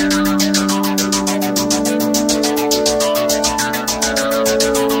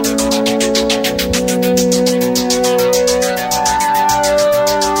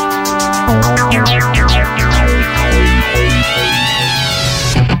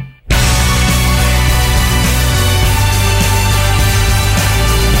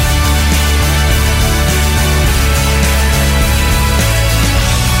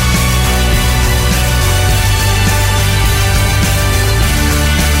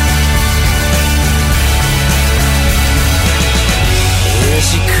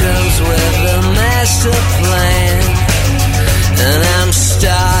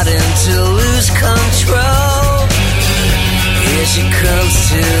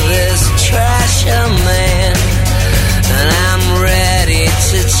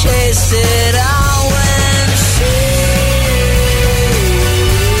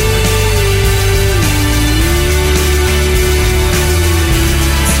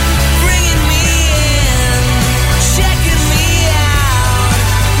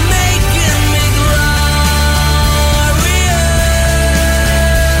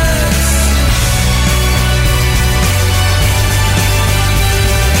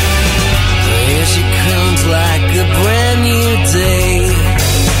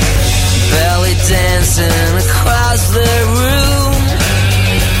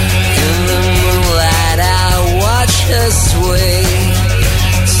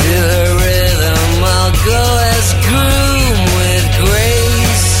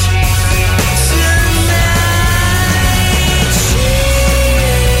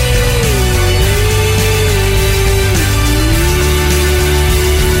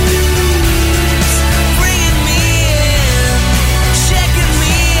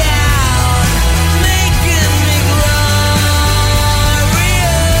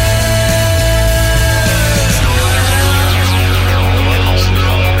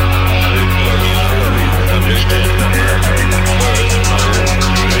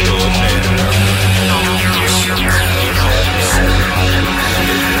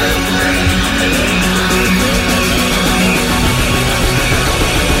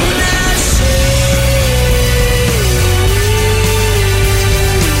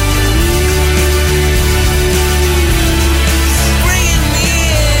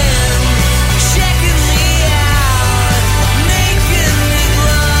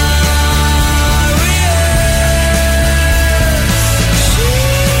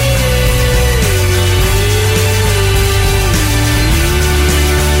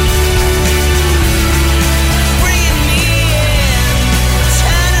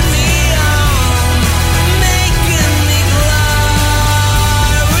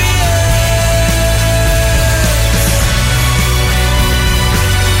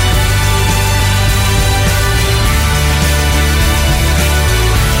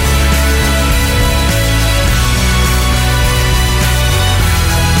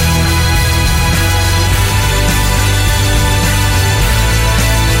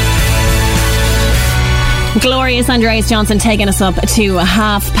 Glorious Andreas Johnson taking us up to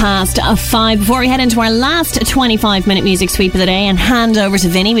 5:30. Before we head into our last 25-minute music sweep of the day and hand over to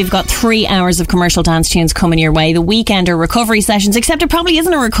Vinny, we've got 3 hours of commercial dance tunes coming your way. The weekender recovery sessions, except it probably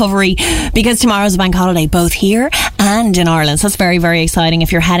isn't a recovery because tomorrow's a bank holiday, both here and in Ireland. So that's very, very exciting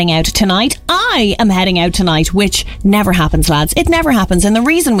if you're heading out tonight. I am heading out tonight, which never happens, lads. It never happens. And the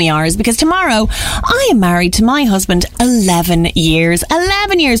reason we are is because tomorrow I am married to my husband 11 years.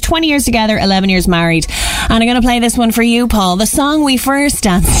 11 years, 20 years together, 11 years married. And I'm going to play this one for you, Paul. The song we first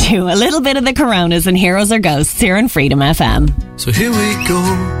danced to. A little bit of the Coronas and Heroes or Ghosts here on Freedom FM. So here we go.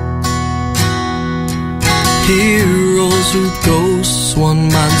 Heroes or ghosts, one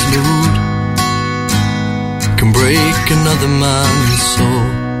man's mood can break another man's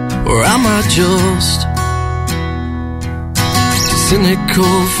soul. Or am I just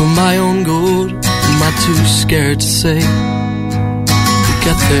cynical for my own good? Am I too scared to say we'll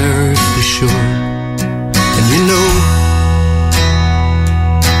get there if we should? And you know,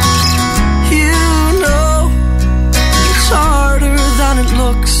 it's harder than it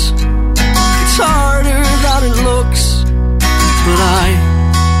looks. It's harder than it looks. But I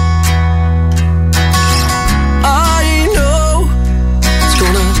know it's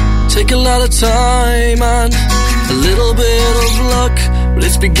gonna take a lot of time and a little bit of luck. But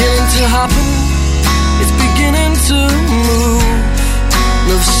it's beginning to happen. It's beginning to move.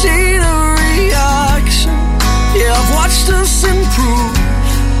 And I've seen a reaction. Yeah, I've watched us improve.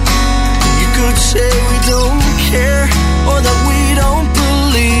 You could say we don't care or that we don't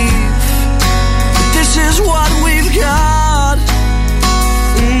believe, but this is what we've got.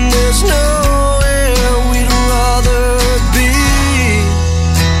 And there's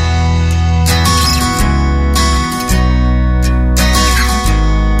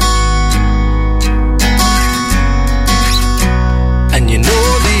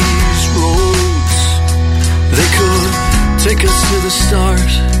take us to the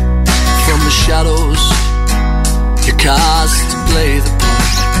start. From the shadows, you're cast to play the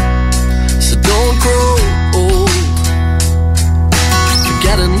part. So don't grow old,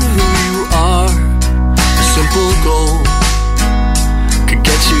 forgetting who you are. A simple goal could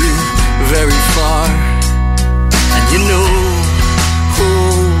get you very far. And you know,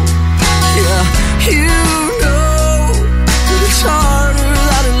 oh, yeah, you know that it's harder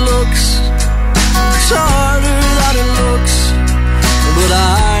than it looks. It's harder than it looks. But I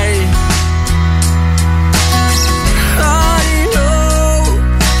know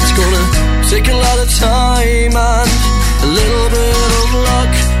it's gonna take a lot of time and a little bit of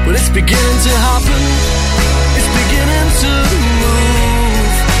luck. But it's beginning to happen. It's beginning to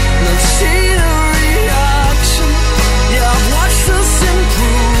move. And I've seen a reaction. Yeah, I've watched us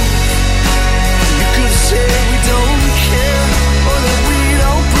improve. You could say we don't care or that we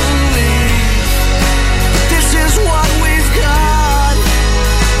don't believe. But this is what we've got.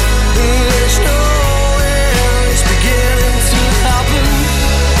 There's nowhere. It's beginning to happen.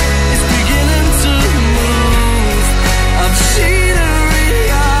 It's beginning to move. I've seen a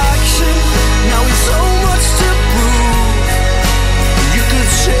reaction. Now it's so much to prove. You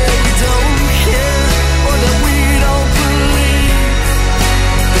could say we don't care or that we don't believe.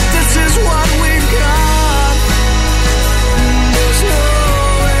 But this is what we've got. There's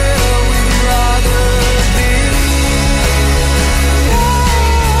nowhere we'd rather be.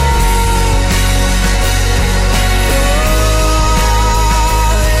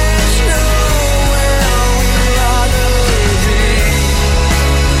 There's nowhere we'd rather be.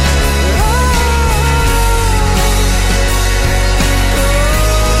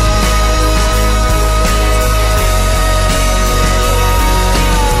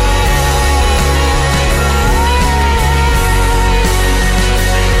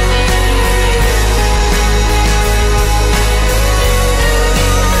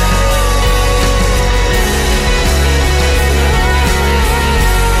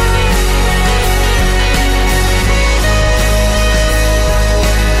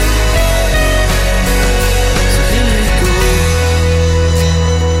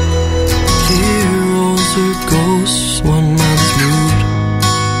 Heroes or ghosts, one man's mood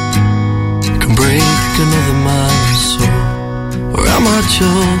can break another man's soul. Or am I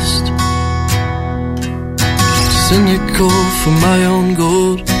just cynical for my own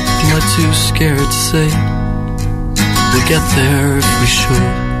good? Am I too scared to say we'll get there if we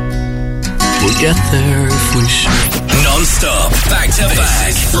should? We'll get there if we should. Non-stop, back to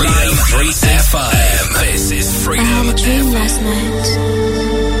back, Freedom FM. This is I Freedom had a dream FM. last night.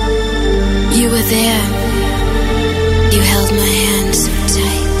 You were there. You held my hand so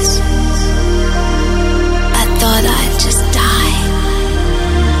tight. I thought I'd just die.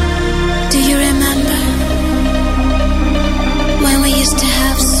 Do you remember when we used to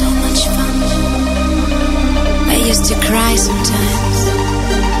have so much fun? I used to cry sometimes.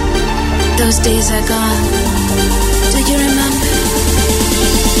 Those days are gone. Do you remember?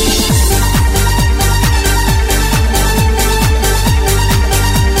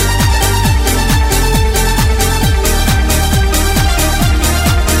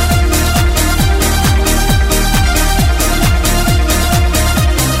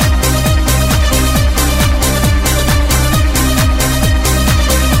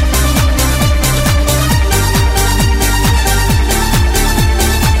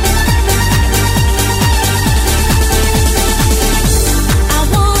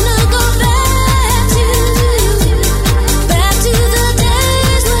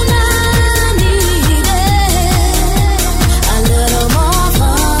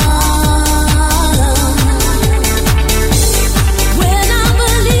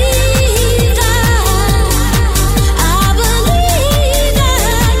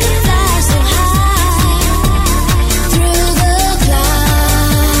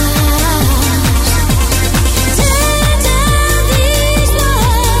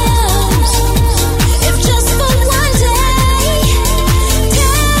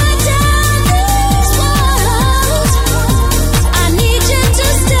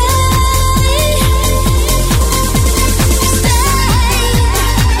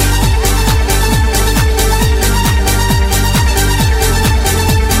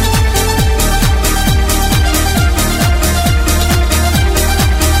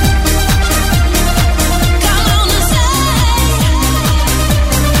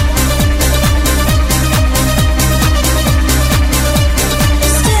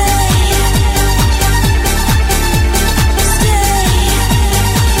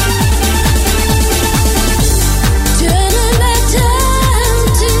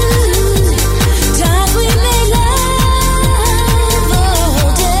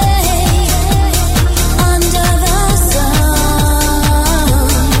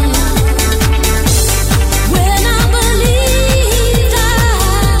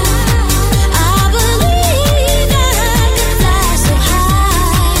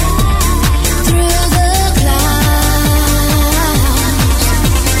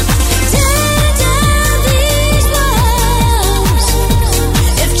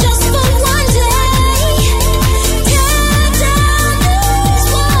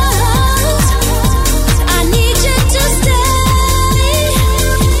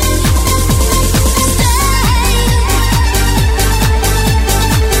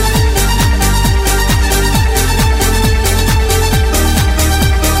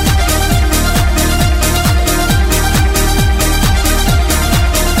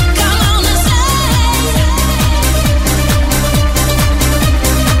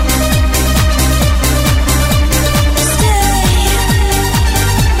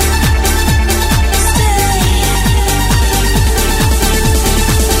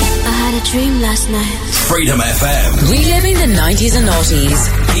 dream last night. Freedom FM. Reliving the 90s and noughties.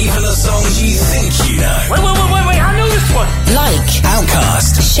 Even the songs you think you know. Wait, I know this one. Like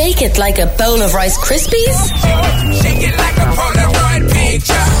Outcast. Shake It Like a Bowl of Rice Krispies. Shake it like a Polaroid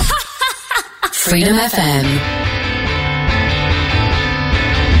picture. Freedom FM.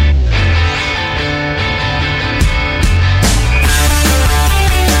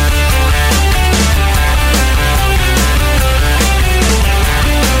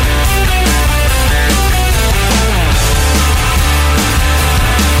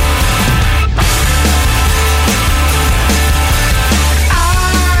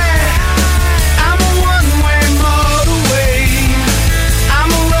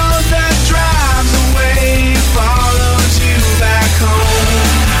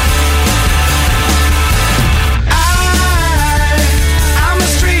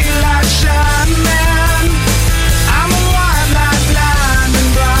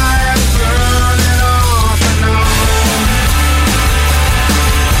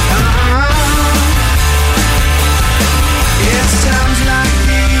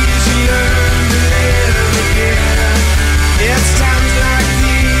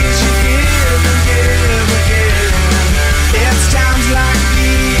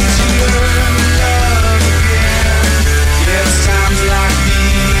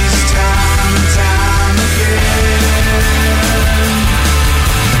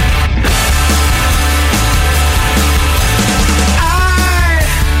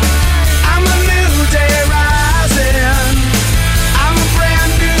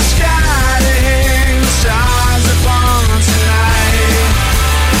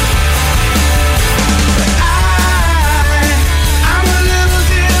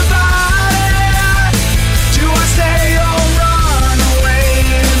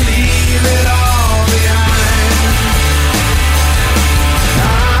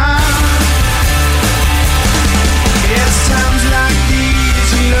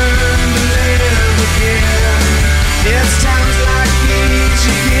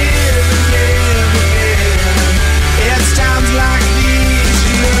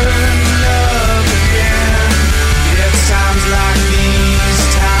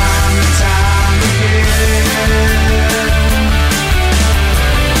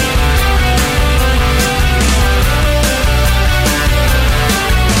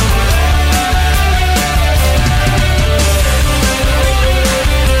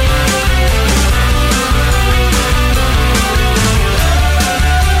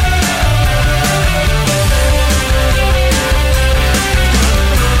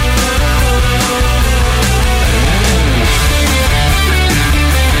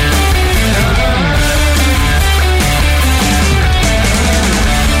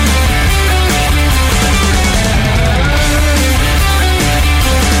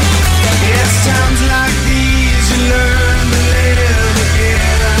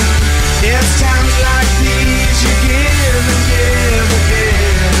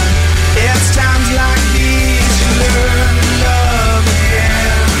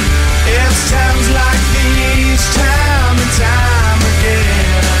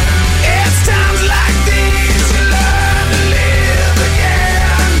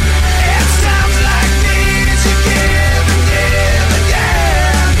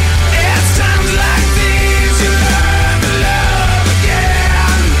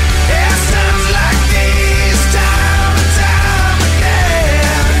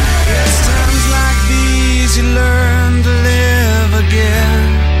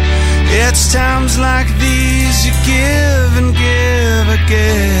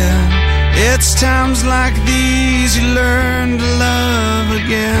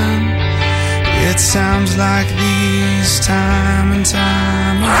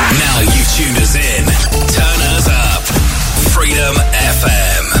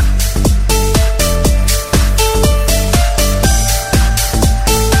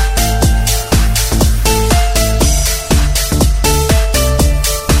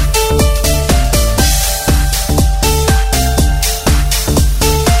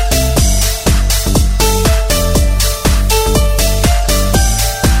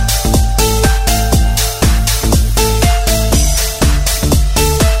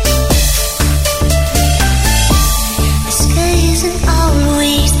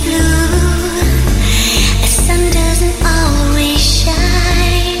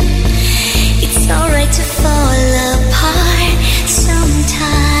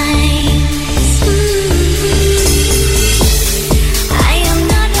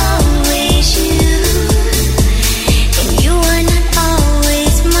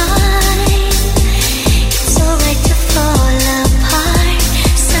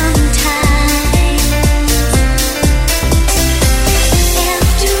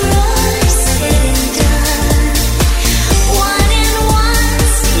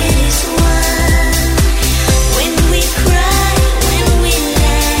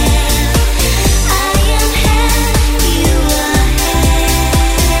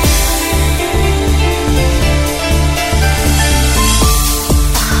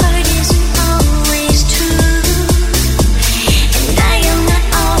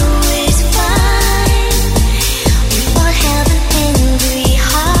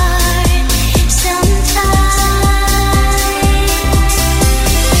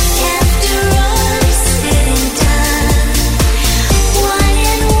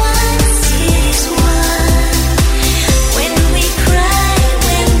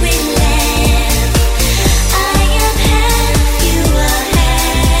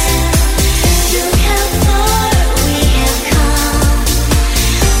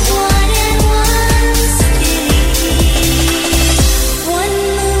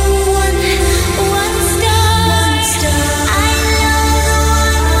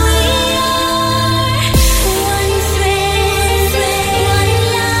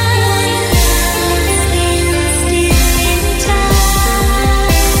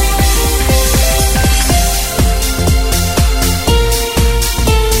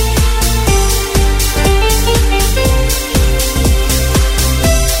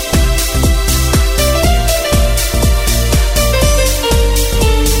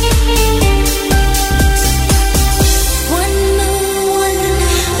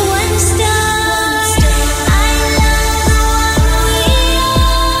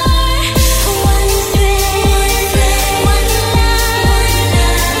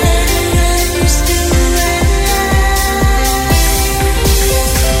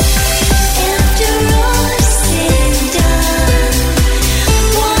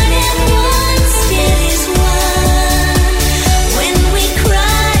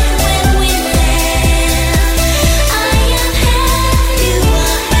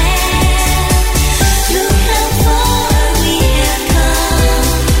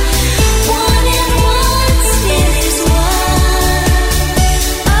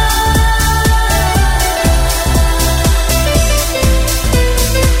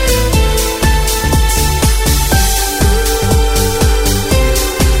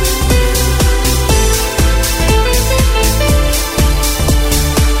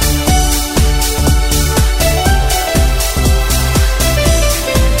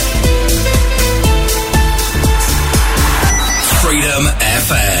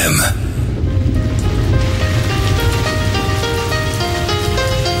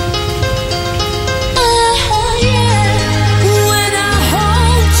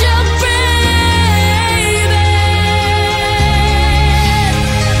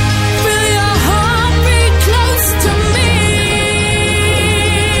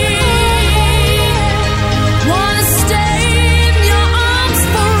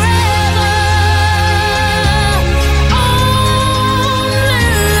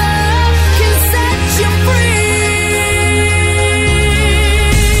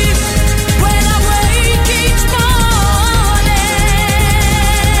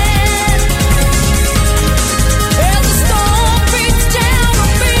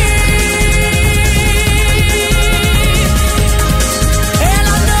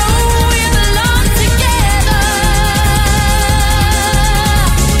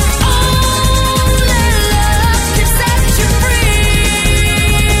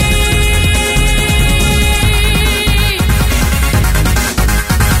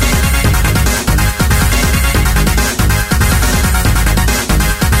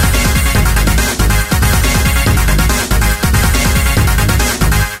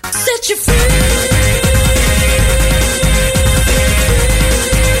 you free.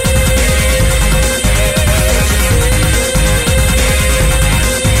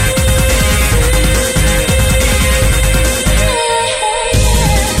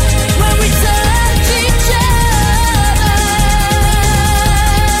 When we touch each other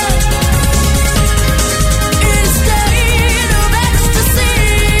in a state of ecstasy,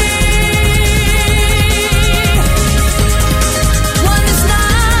 one is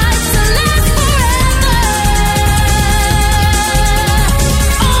not to last forever.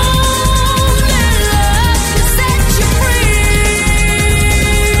 Only love can set you free.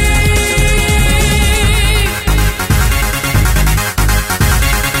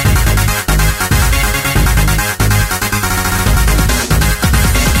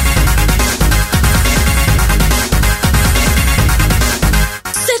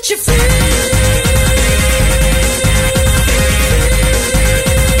 Set you free.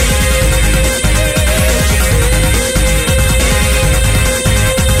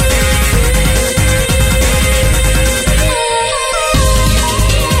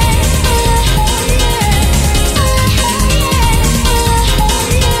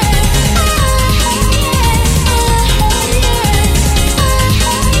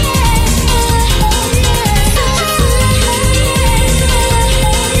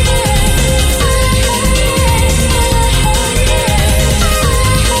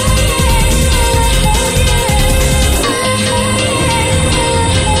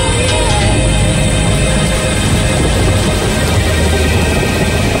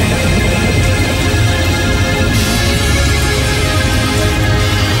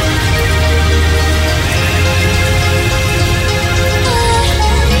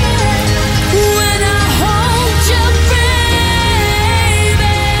 When I hold you, baby,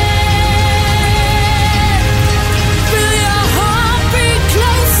 feel your heart beat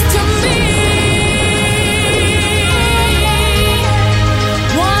close to me.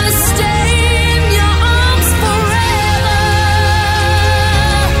 Wanna stay in your arms forever.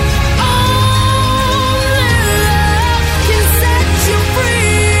 Only love can set you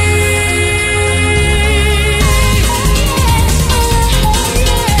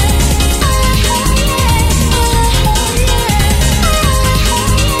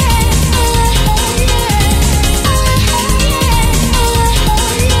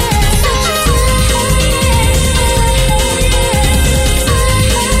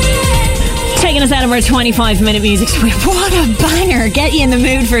Taking us out of our 25-minute music suite. What a banger. Get you in the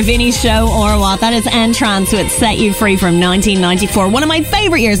mood for Vinny's show or what? That is Entrance with Set You Free from 1994. One of my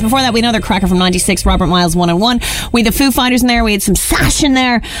favourite years. Before that, we had another cracker from 96, Robert Miles 101. We had the Foo Fighters in there. We had some Sash in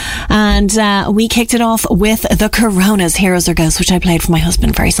there. And we kicked it off with the Coronas, Heroes or Ghosts, which I played for my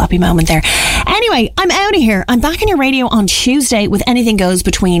husband. Very sloppy moment there. Anyway, I'm out of here. I'm back on your radio on Tuesday with Anything Goes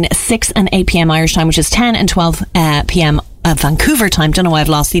between 6 and 8 p.m. Irish time, which is 10 and 12 p.m. Vancouver time. Don't know why I've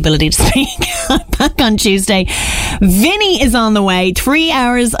lost the ability to speak. I'm back on Tuesday. Vinny is on the way. 3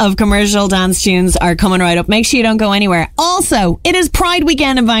 hours of commercial dance tunes are coming right up. Make sure you don't go anywhere. Also, it is Pride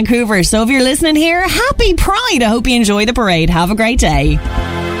weekend in Vancouver, so if you're listening here, happy Pride. I hope you enjoy the parade. Have a great day.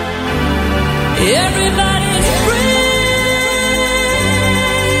 Everybody's free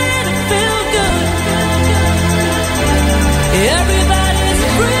to feel good. Everybody's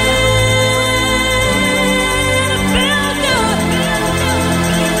free to feel good.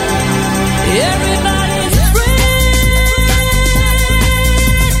 Everybody's free.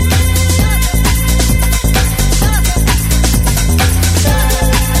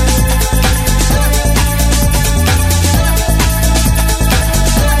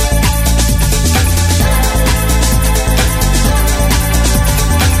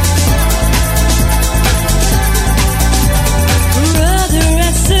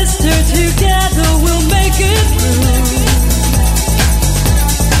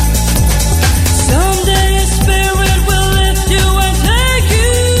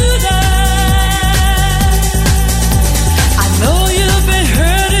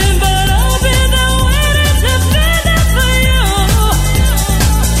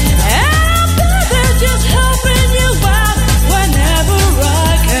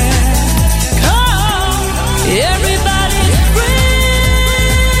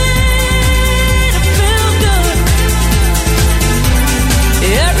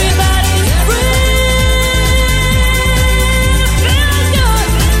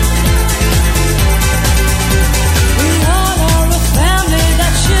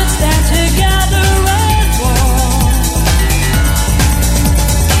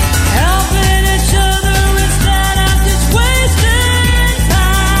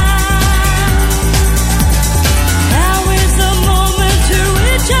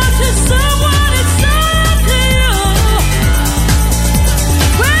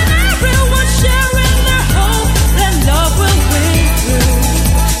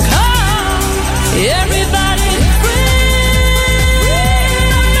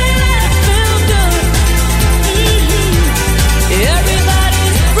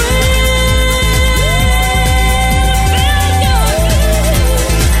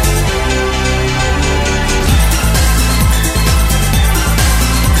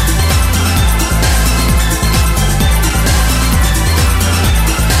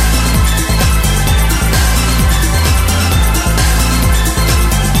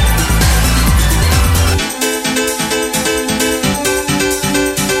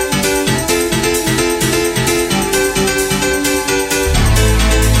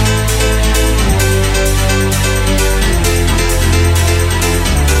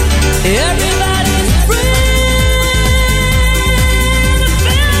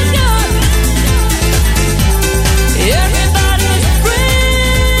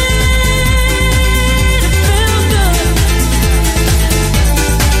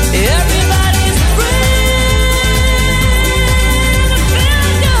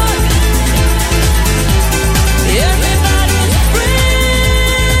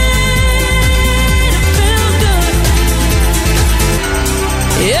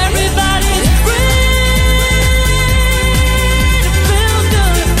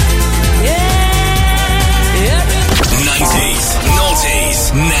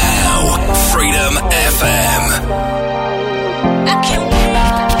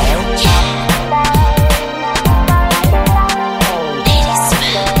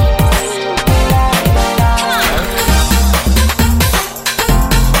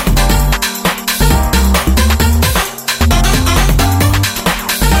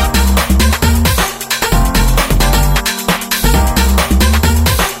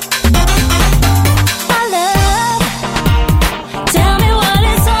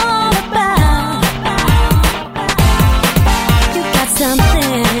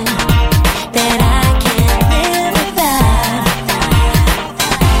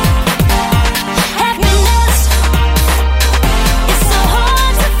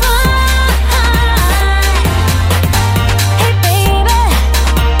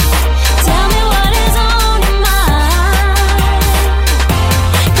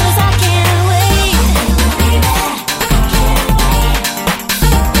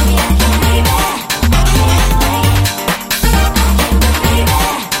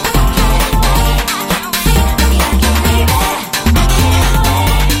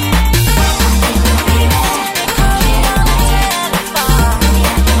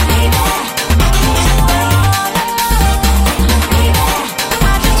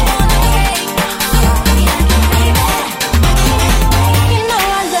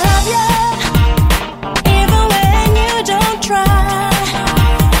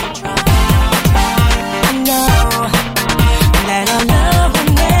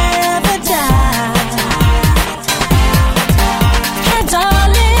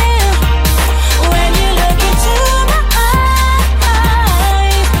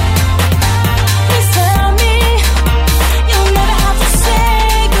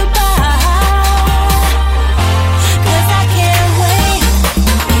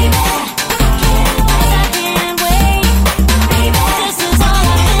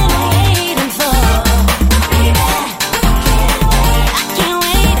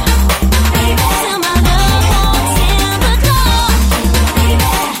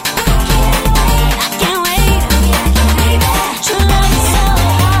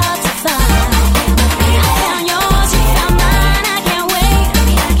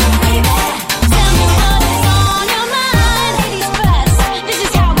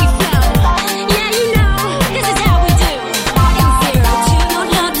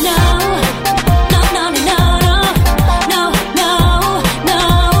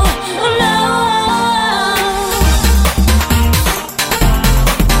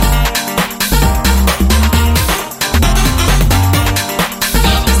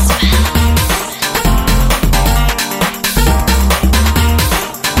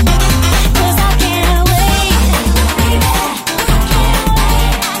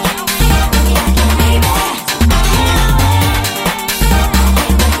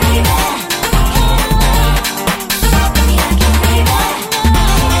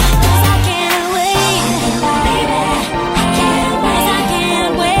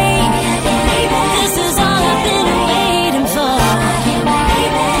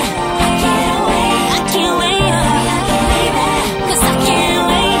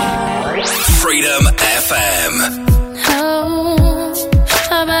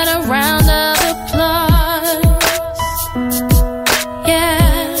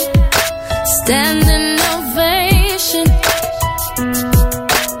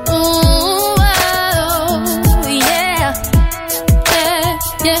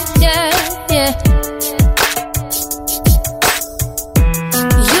 yeah, yeah, yeah.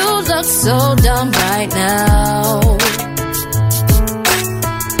 You look so dumb right now,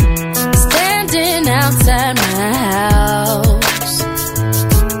 standing outside my house,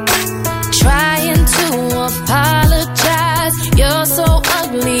 trying to apologize. You're so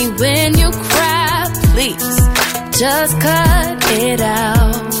ugly when you cry. Please, just cut it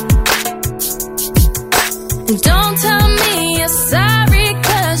out. And don't tell me you're sorry,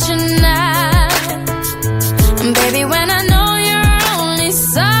 'cause you're not. And baby, when I know you're only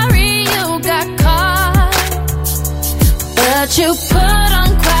sorry you got caught, but you put on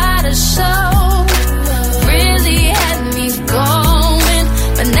quite a show, really had me going,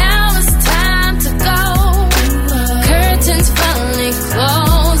 but now it's time to go. Curtains finally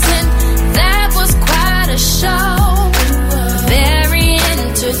closing, that was quite a show, very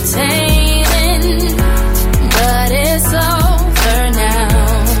entertaining, but it's over now.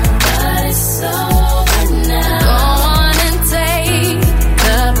 But it's over now. Go on and take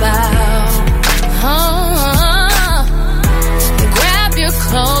a bow. Grab your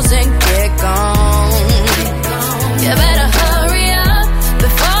clothes and get gone. You better hurry up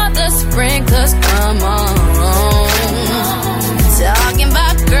before the sprinklers come on. Talking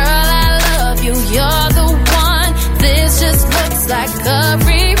about, girl, I love you, you're the one. This just looks like a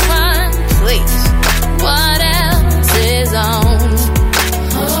rerun. Please, what else is on?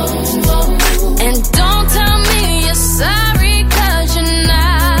 And don't tell me you're sorry, 'cause you're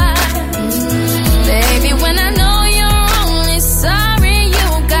not. Baby, when I know you're only sorry you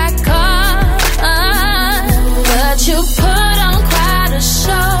got caught, but you put on quite a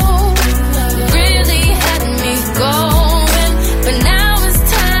show, really had me going, but now it's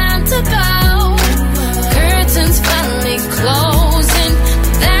time to go. Curtains finally closing,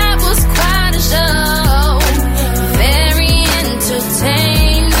 that was quite a show, very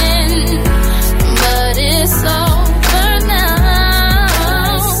entertaining, but it's over now.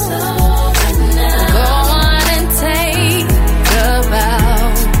 Go on and take a bow.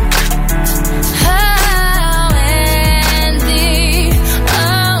 And the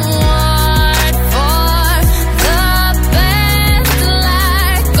award for the best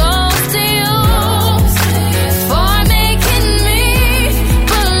life goes to you, for making me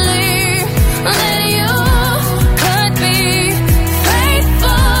believe that you could be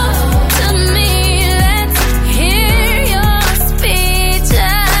faithful to me. Let's hear your speech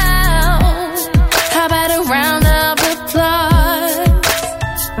out. How about a round of applause?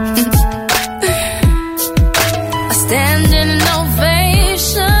 A standing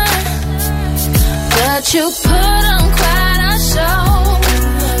ovation, but you put on quite a show.